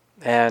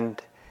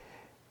 And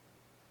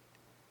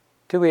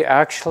do we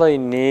actually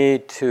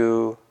need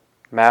to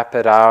map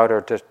it out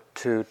or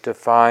to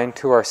define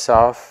to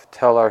ourselves,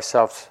 tell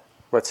ourselves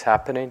what's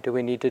happening? Do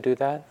we need to do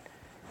that?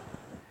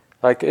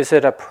 Like, is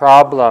it a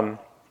problem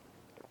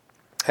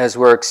as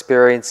we're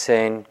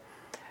experiencing,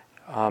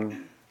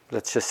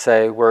 let's just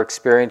say we're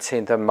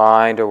experiencing the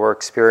mind, or we're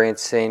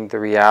experiencing the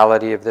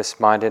reality of this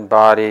mind and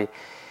body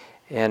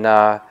in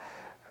a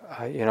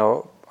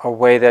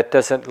way that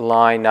doesn't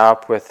line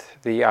up with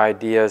the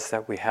ideas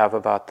that we have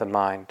about the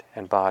mind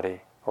and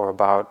body, or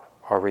about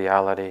our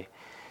reality?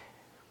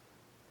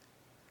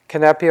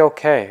 Can that be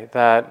okay,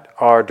 that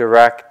our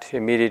direct,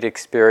 immediate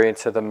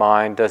experience of the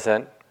mind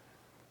doesn't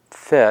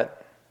fit,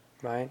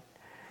 right?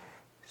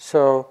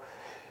 So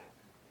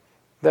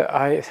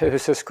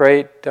there's this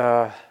great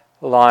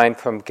line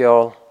from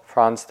Gil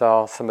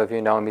Fronsdal. Some of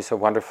you know him. He's a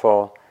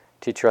wonderful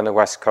teacher on the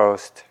West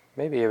Coast.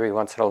 Maybe every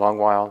once in a long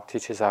while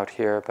teaches out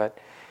here, but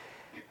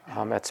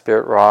at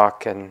Spirit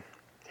Rock and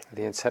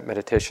the Insight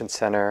Meditation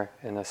Center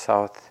in the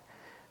south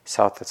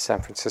of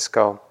San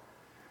Francisco.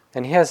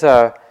 And he has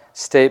a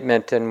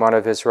statement in one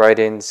of his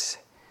writings,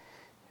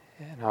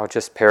 and I'll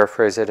just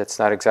paraphrase it, it's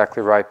not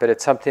exactly right, but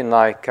it's something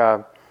like,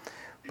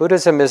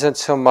 Buddhism isn't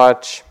so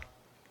much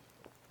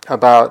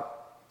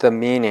about the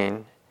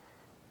meaning,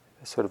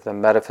 sort of the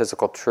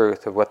metaphysical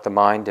truth of what the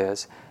mind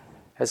is,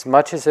 as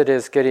much as it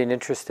is getting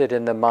interested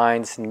in the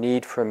mind's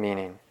need for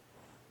meaning.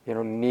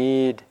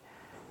 Need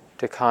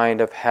to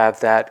kind of have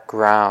that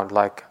ground,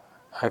 like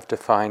I've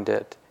defined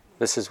it.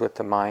 This is what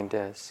the mind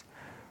is.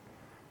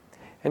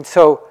 And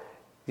so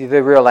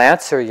the real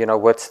answer,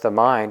 what's the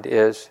mind,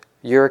 is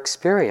your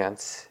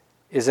experience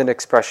is an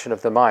expression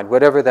of the mind.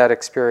 Whatever that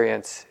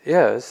experience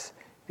is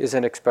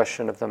an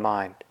expression of the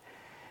mind.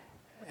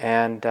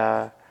 And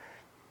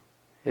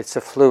it's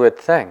a fluid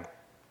thing,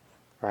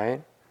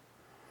 right?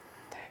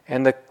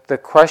 And the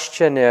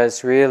question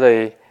is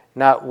really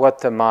not what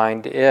the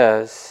mind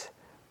is,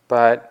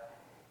 but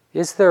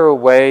is there a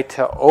way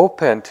to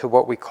open to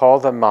what we call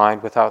the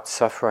mind without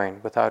suffering,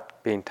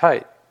 without being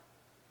tight,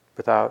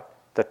 without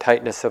the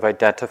tightness of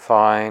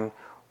identifying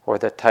or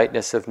the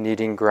tightness of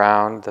needing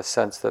ground, the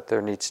sense that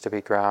there needs to be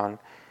ground?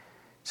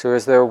 So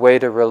is there a way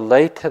to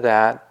relate to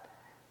that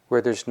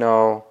where there's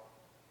no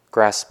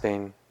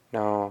grasping,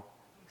 no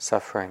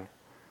suffering?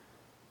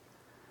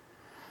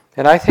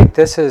 And I think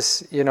this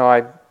is,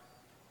 I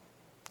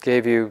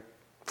gave you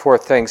 4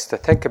 things to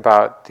think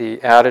about.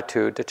 The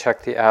attitude, to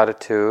check the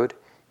attitude.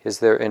 Is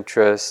there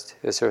interest?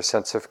 Is there a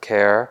sense of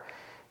care?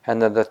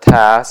 And then the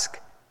task,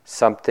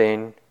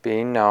 something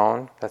being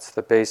known. That's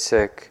the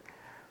basic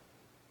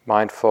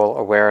mindful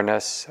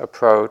awareness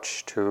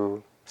approach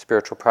to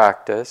spiritual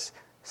practice.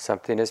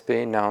 Something is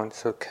being known.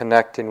 So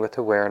connecting with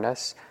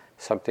awareness,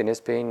 something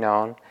is being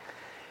known.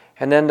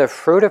 And then the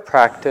fruit of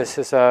practice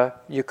is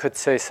you could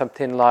say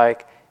something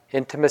like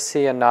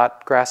intimacy and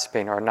not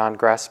grasping, or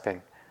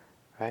non-grasping.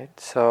 right?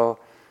 So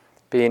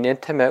being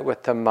intimate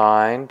with the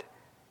mind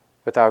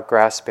without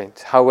grasping,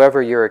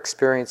 however you're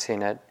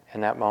experiencing it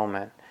in that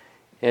moment.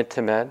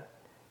 Intimate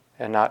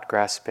and not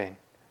grasping.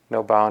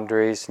 No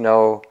boundaries,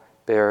 no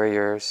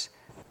barriers,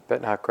 but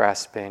not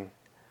grasping,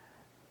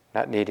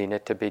 not needing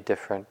it to be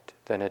different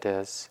than it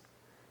is.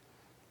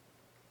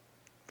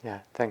 Yeah,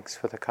 thanks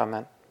for the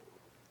comment.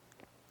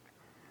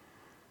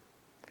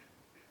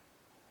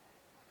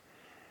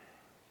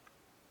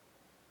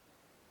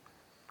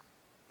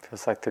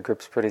 Feels like the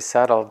group's pretty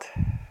settled.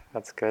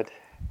 That's good.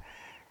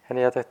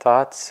 Any other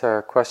thoughts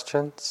or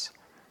questions?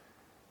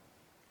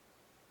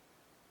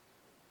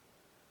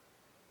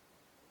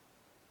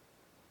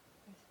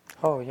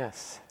 Oh,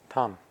 yes,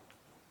 Tom.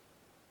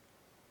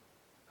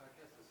 I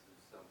guess this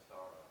is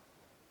samsara,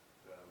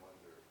 but I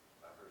wonder,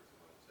 I heard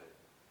someone say,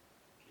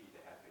 key to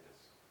happiness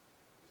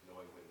is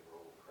knowing when to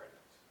roll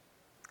credits.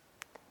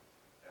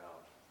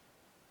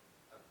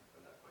 I'm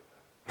not quite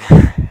done.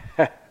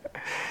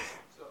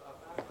 So I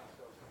find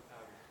myself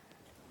sometimes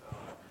in a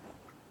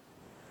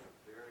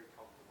very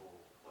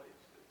comfortable place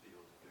that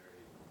feels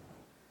very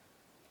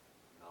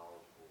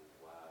knowledgeable,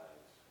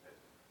 wise, as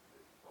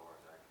far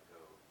as I can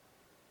go.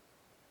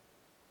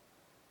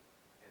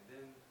 And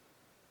then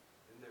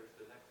there's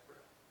the next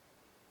breath.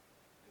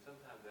 And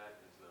sometimes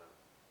that is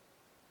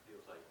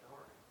feels like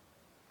darn.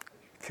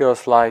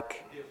 Feels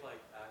like? Feels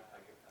like I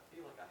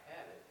feel like I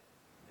had it,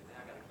 and now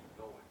I got to keep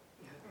going.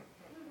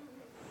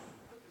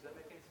 Does that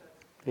make any sense?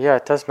 Yeah,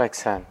 it does make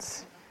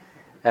sense.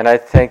 And I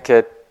think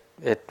it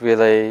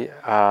really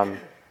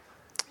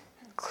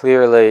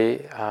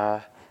clearly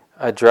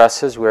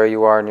addresses where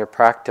you are in your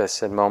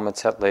practice, in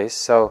moments at least.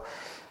 So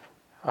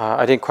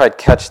I didn't quite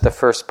catch the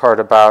first part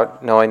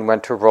about knowing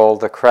when to roll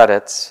the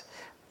credits.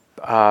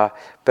 But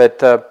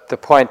the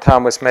point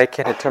Tom was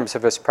making in terms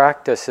of his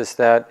practice is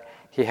that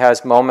he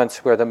has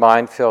moments where the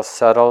mind feels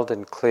settled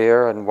and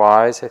clear and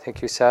wise, I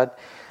think you said.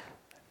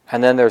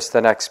 And then there's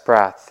the next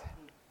breath.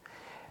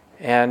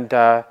 And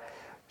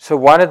so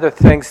one of the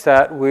things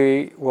that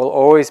we will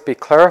always be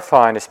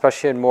clarifying,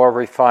 especially in more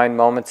refined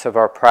moments of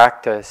our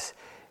practice,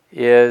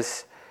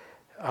 is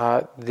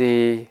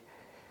the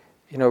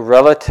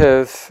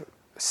relative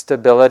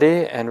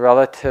stability and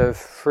relative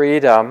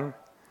freedom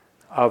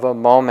of a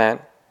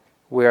moment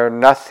where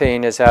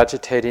nothing is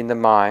agitating the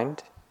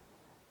mind,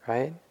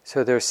 right?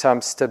 So there's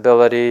some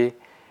stability,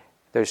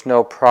 there's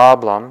no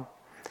problem,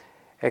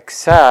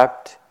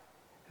 except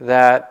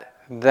that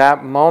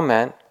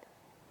moment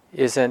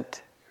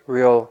isn't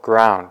real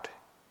ground.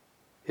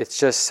 It's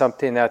just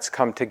something that's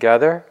come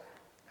together,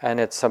 and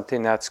it's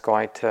something that's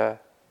going to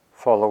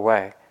fall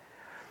away.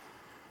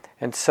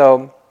 And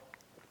so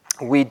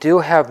we do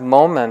have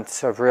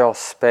moments of real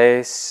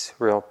space,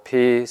 real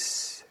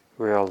peace,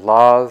 real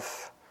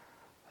love,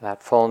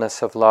 that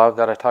fullness of love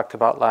that I talked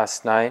about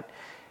last night.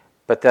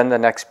 But then the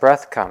next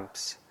breath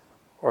comes,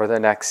 or the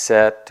next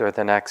sit, or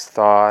the next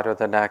thought, or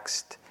the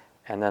next,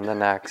 and then the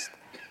next,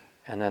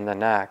 and then the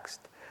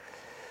next.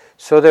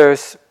 So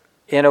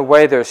in a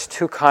way, there's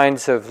two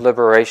kinds of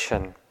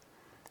liberation.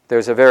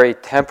 There's a very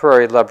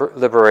temporary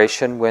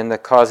liberation when the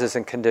causes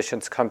and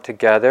conditions come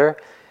together,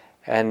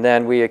 and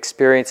then we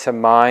experience a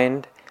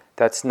mind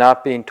that's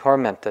not being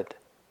tormented,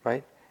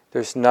 right?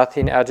 There's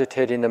nothing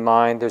agitating the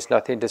mind, there's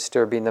nothing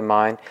disturbing the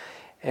mind,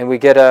 and we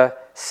get a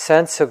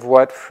sense of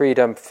what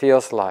freedom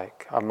feels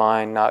like, a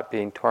mind not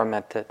being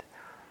tormented.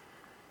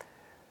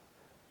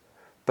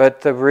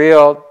 But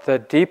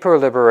the deeper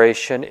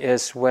liberation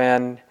is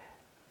when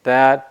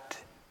that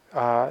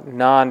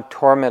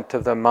non-torment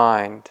of the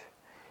mind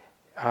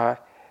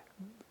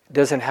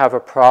doesn't have a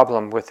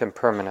problem with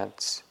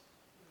impermanence,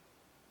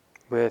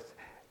 with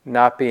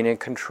not being in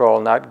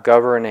control, not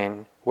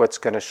governing what's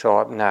going to show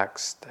up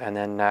next, and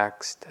then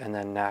next, and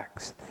then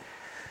next.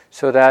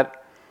 So that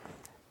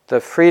the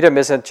freedom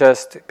isn't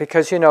just,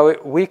 because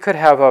we could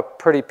have a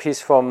pretty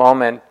peaceful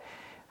moment.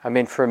 I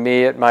mean, for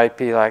me it might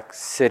be like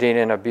sitting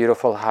in a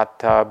beautiful hot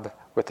tub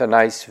with a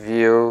nice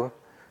view,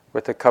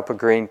 with a cup of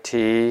green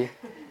tea.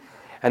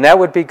 And that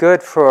would be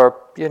good for,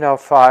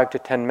 5 to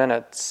 10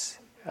 minutes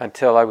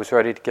until I was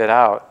ready to get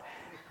out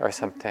or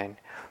something.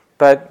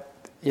 But,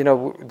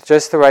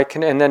 just the right,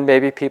 and then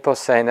maybe people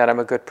saying that I'm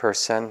a good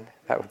person,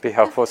 that would be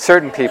helpful.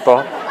 Certain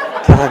people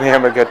telling me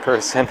I'm a good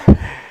person.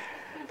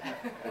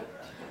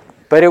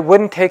 But it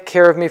wouldn't take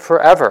care of me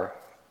forever,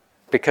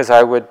 because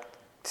I would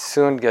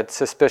soon get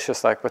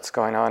suspicious, like, what's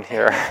going on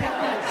here?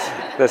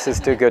 This is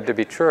too good to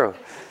be true.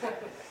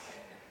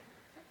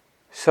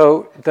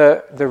 So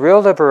the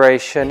real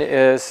liberation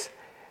is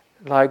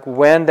like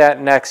when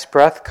that next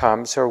breath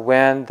comes, or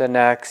when the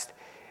next,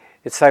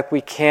 it's like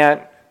we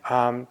can't,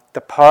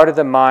 the part of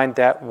the mind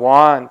that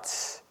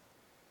wants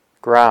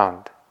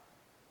ground,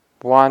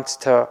 wants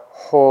to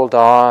hold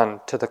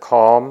on to the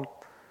calm,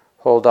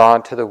 hold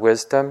on to the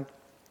wisdom.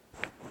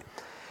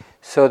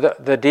 So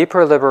the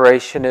deeper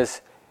liberation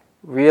is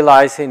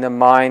realizing the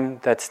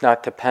mind that's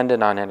not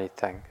dependent on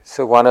anything.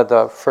 So one of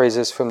the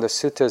phrases from the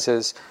suttas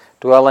is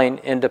dwelling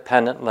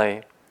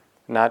independently,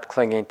 not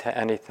clinging to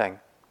anything.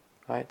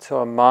 Right? So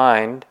a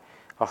mind,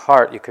 a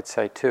heart you could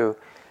say too,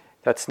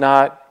 that's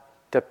not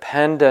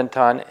dependent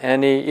on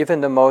any,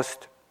 even the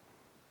most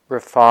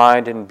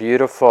refined and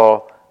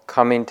beautiful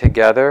coming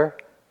together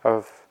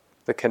of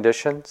the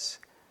conditions.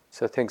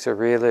 So things are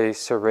really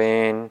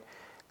serene,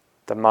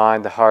 the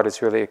mind, the heart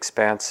is really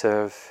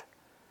expansive,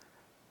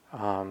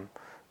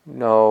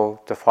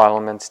 no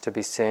defilements to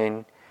be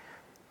seen.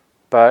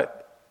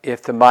 But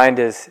if the mind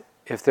is,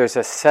 if there's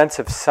a sense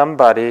of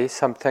somebody,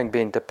 something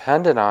being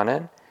dependent on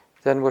it,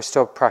 then we're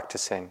still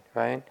practicing,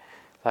 right?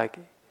 Like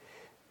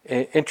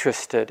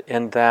interested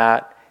in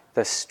that,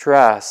 the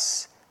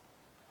stress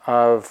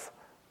of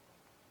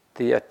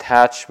the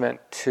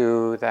attachment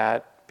to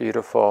that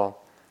beautiful,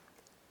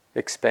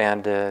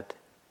 expanded,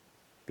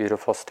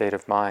 beautiful state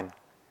of mind.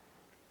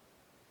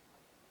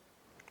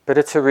 But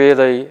it's a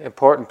really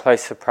important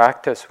place of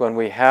practice when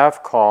we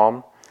have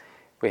calm,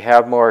 we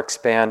have more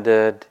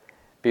expanded,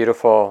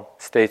 beautiful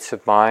states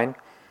of mind.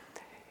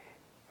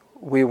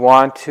 We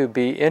want to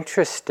be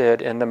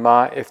interested in the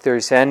mind, if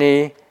there's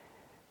any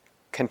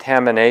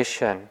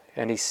contamination,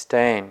 any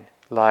stain,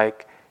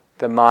 like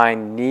the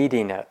mind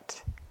needing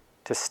it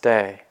to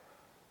stay,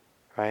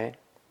 right?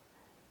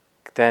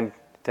 Then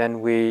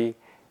we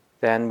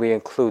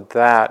include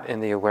that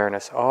in the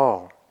awareness.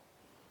 Oh,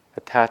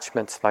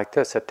 attachments like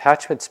this.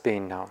 Attachment's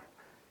being known.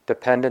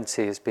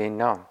 Dependency is being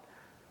known.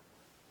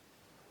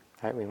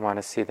 Right? We want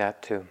to see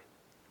that too.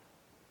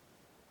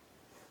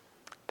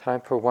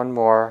 Time for one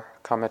more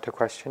comment or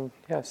question.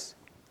 Yes?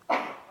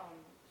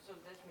 So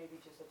this may be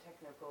just a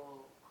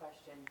technical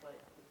question, but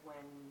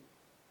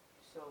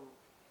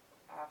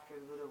after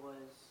Buddha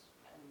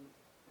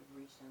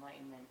reached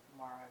enlightenment,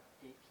 Mara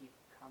did keep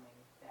coming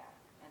back.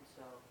 And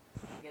so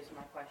I guess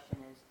my question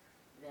is,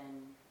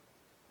 then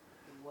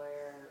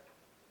where's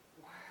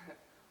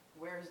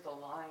the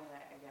line?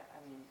 I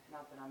mean,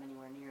 not that I'm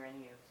anywhere near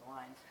any of the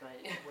lines, but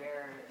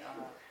where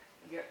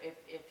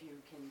if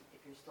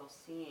you're still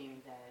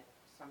seeing that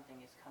something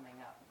is coming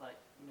up, but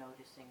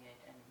noticing it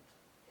and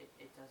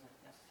it doesn't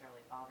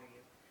necessarily bother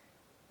you,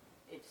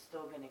 it's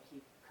still going to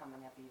keep coming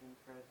up even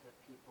for the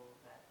people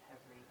that have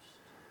reached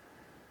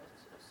a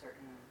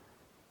certain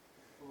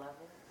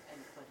level,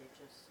 but it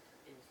just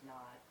is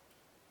not.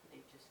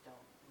 They just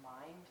don't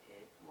mind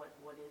it. What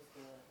is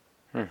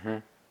the? Mm-hmm.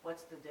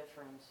 What's the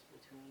difference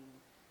between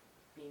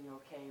being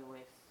okay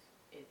with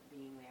it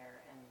being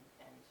there and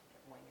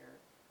when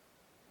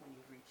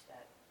you've reached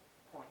that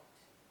point?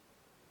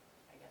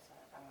 I guess I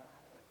don't know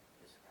how to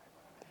describe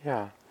what I'm.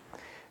 Yeah.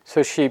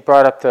 So she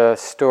brought up the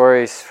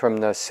stories from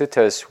the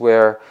suttas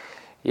where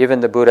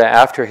even the Buddha,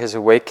 after his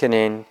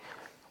awakening,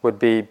 would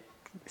be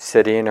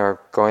sitting or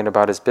going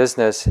about his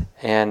business,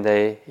 and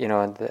they,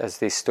 as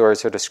these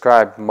stories are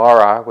described,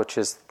 Mara, which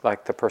is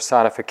like the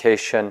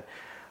personification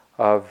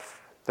of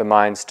the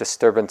mind's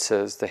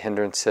disturbances, the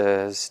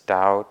hindrances,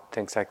 doubt,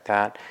 things like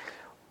that,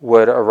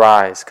 would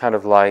arise, kind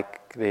of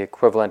like the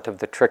equivalent of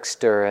the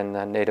trickster in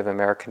the Native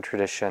American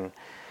tradition,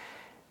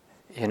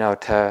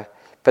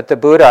 But the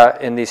Buddha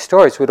in these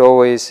stories would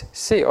always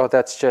see, oh,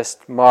 that's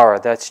just Mara,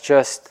 that's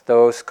just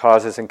those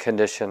causes and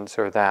conditions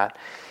or that.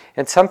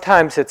 And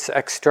sometimes it's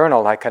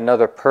external, like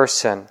another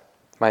person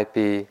might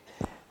be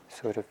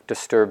sort of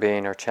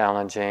disturbing or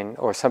challenging,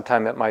 or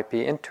sometimes it might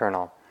be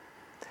internal.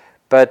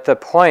 But the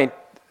point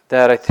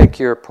that I think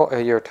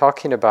you're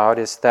talking about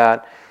is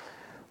that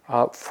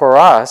for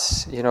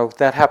us,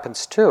 that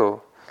happens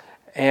too.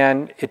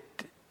 And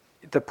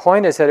the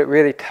point is that it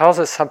really tells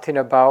us something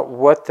about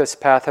what this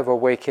path of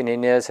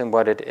awakening is and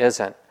what it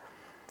isn't.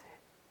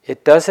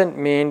 It doesn't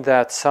mean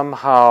that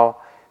somehow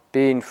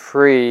being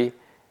free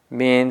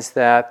means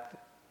that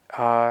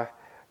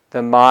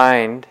the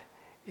mind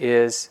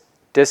is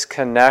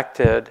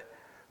disconnected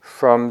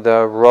from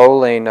the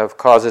rolling of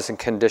causes and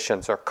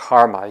conditions, or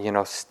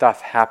karma,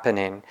 stuff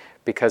happening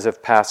because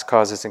of past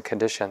causes and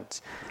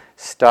conditions.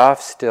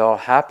 Stuff still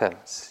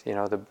happens,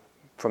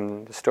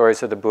 from the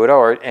stories of the Buddha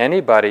or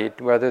anybody,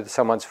 whether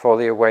someone's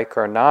fully awake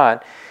or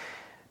not,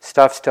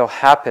 stuff still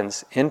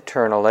happens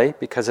internally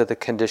because of the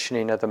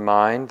conditioning of the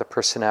mind, the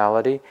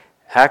personality,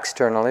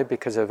 externally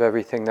because of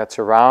everything that's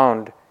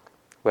around,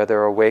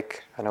 whether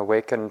an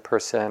awakened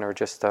person or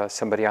just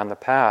somebody on the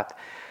path.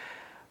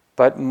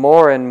 But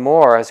more and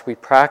more as we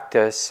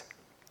practice,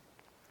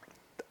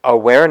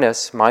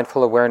 awareness,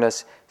 mindful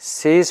awareness,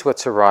 sees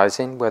what's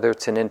arising, whether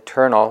it's an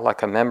internal,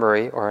 like a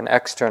memory, or an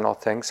external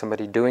thing,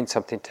 somebody doing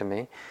something to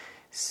me,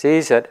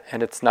 sees it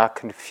and it's not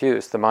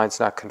confused. The mind's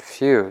not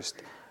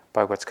confused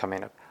by what's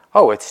coming up.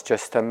 Oh, it's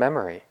just a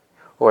memory,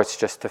 or it's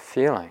just a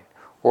feeling,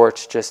 or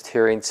it's just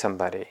hearing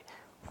somebody,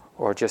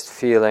 or just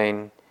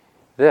feeling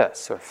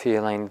this, or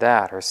feeling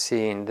that, or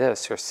seeing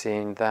this, or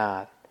seeing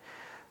that.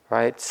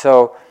 Right?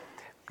 So,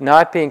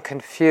 not being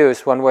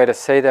confused, one way to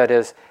say that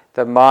is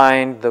the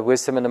mind, the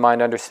wisdom in the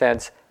mind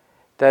understands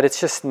that it's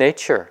just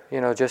nature,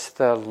 just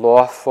the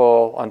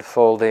lawful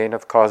unfolding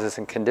of causes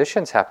and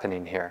conditions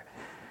happening here.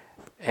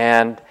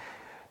 And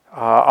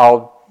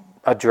I'll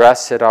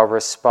address it, I'll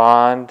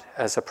respond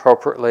as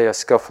appropriately, as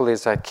skillfully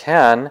as I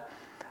can,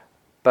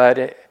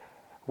 but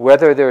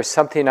whether there's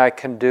something I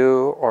can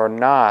do or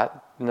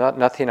not,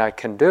 nothing I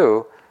can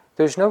do,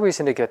 there's no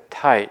reason to get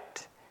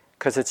tight,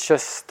 because it's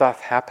just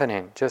stuff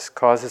happening, just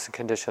causes and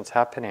conditions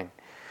happening.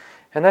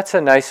 And that's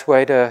a nice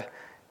way to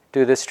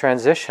do this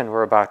transition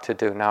we're about to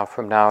do now,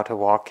 from now to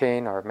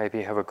walking, or maybe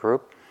you have a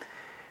group.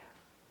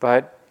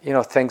 But,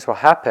 things will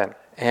happen,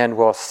 and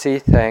we'll see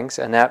things,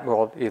 and that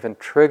will even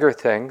trigger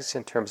things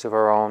in terms of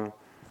our own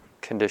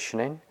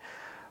conditioning.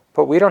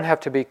 But we don't have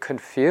to be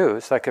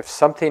confused. Like if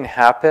something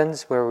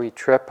happens where we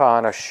trip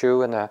on a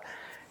shoe in the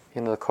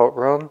coat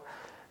room,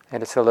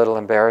 and it's a little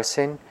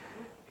embarrassing,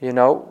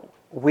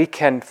 we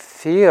can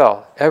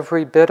feel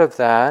every bit of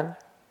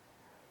that,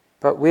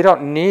 but we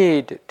don't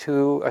need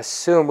to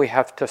assume we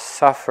have to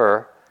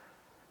suffer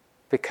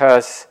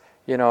because,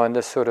 in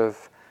this sort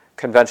of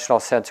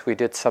conventional sense, we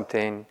did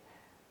something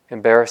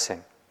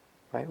embarrassing,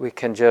 right? We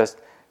can just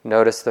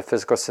notice the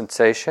physical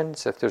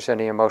sensations. If there's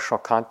any emotional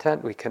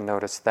content, we can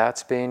notice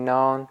that's being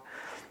known.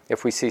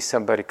 If we see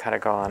somebody kind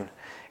of going,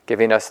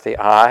 giving us the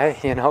eye,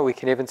 we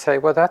can even say,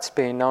 well, that's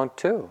being known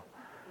too.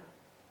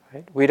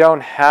 Right? We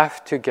don't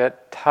have to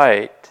get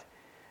tight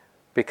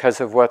because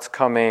of what's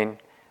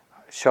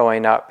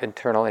showing up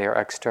internally or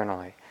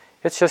externally.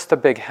 It's just a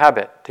big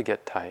habit to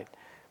get tight,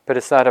 but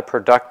it's not a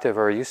productive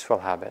or useful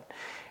habit.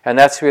 And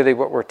that's really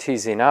what we're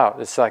teasing out.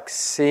 It's like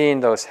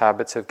seeing those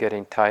habits of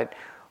getting tight,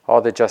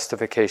 all the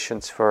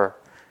justifications for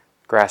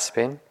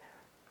grasping,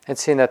 and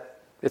seeing that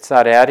it's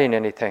not adding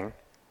anything.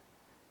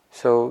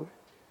 So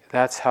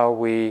that's how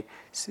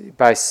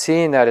by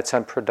seeing that it's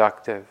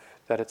unproductive,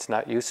 that it's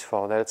not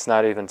useful, that it's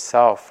not even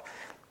self,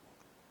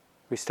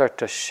 we start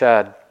to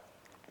shed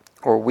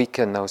or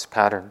weaken those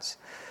patterns.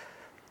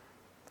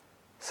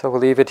 So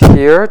we'll leave it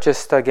here.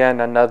 Just again,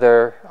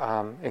 another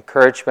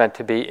encouragement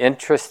to be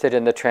interested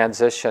in the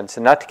transitions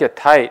and not to get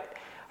tight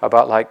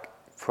about like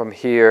from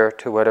here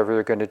to whatever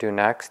you're going to do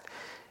next,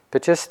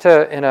 but just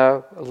to, in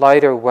a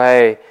lighter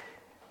way,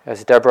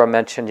 as Deborah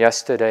mentioned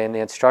yesterday in the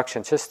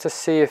instructions, just to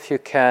see if you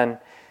can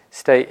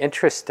stay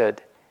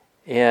interested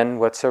in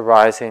what's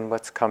arising,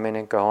 what's coming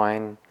and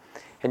going.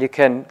 And you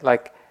can,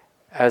 like,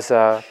 as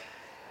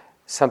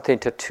something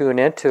to tune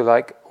into,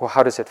 like, well,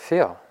 how does it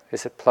feel?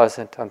 Is it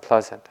pleasant,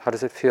 unpleasant? How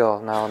does it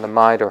feel now in the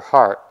mind or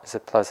heart? Is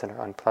it pleasant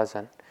or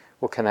unpleasant?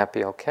 Well, can that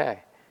be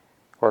okay?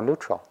 Or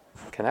neutral?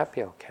 Can that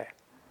be okay?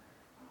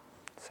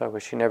 So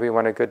wishing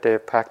everyone a good day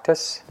of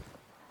practice.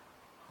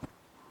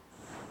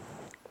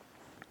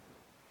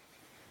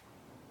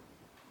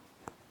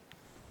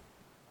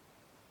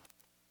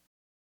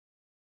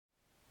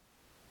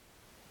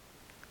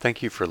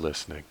 Thank you for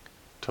listening.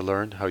 To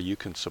learn how you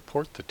can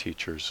support the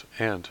teachers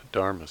and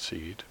Dharma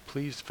Seed,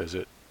 please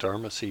visit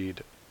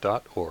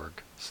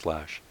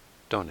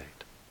dharmaseed.org/donate.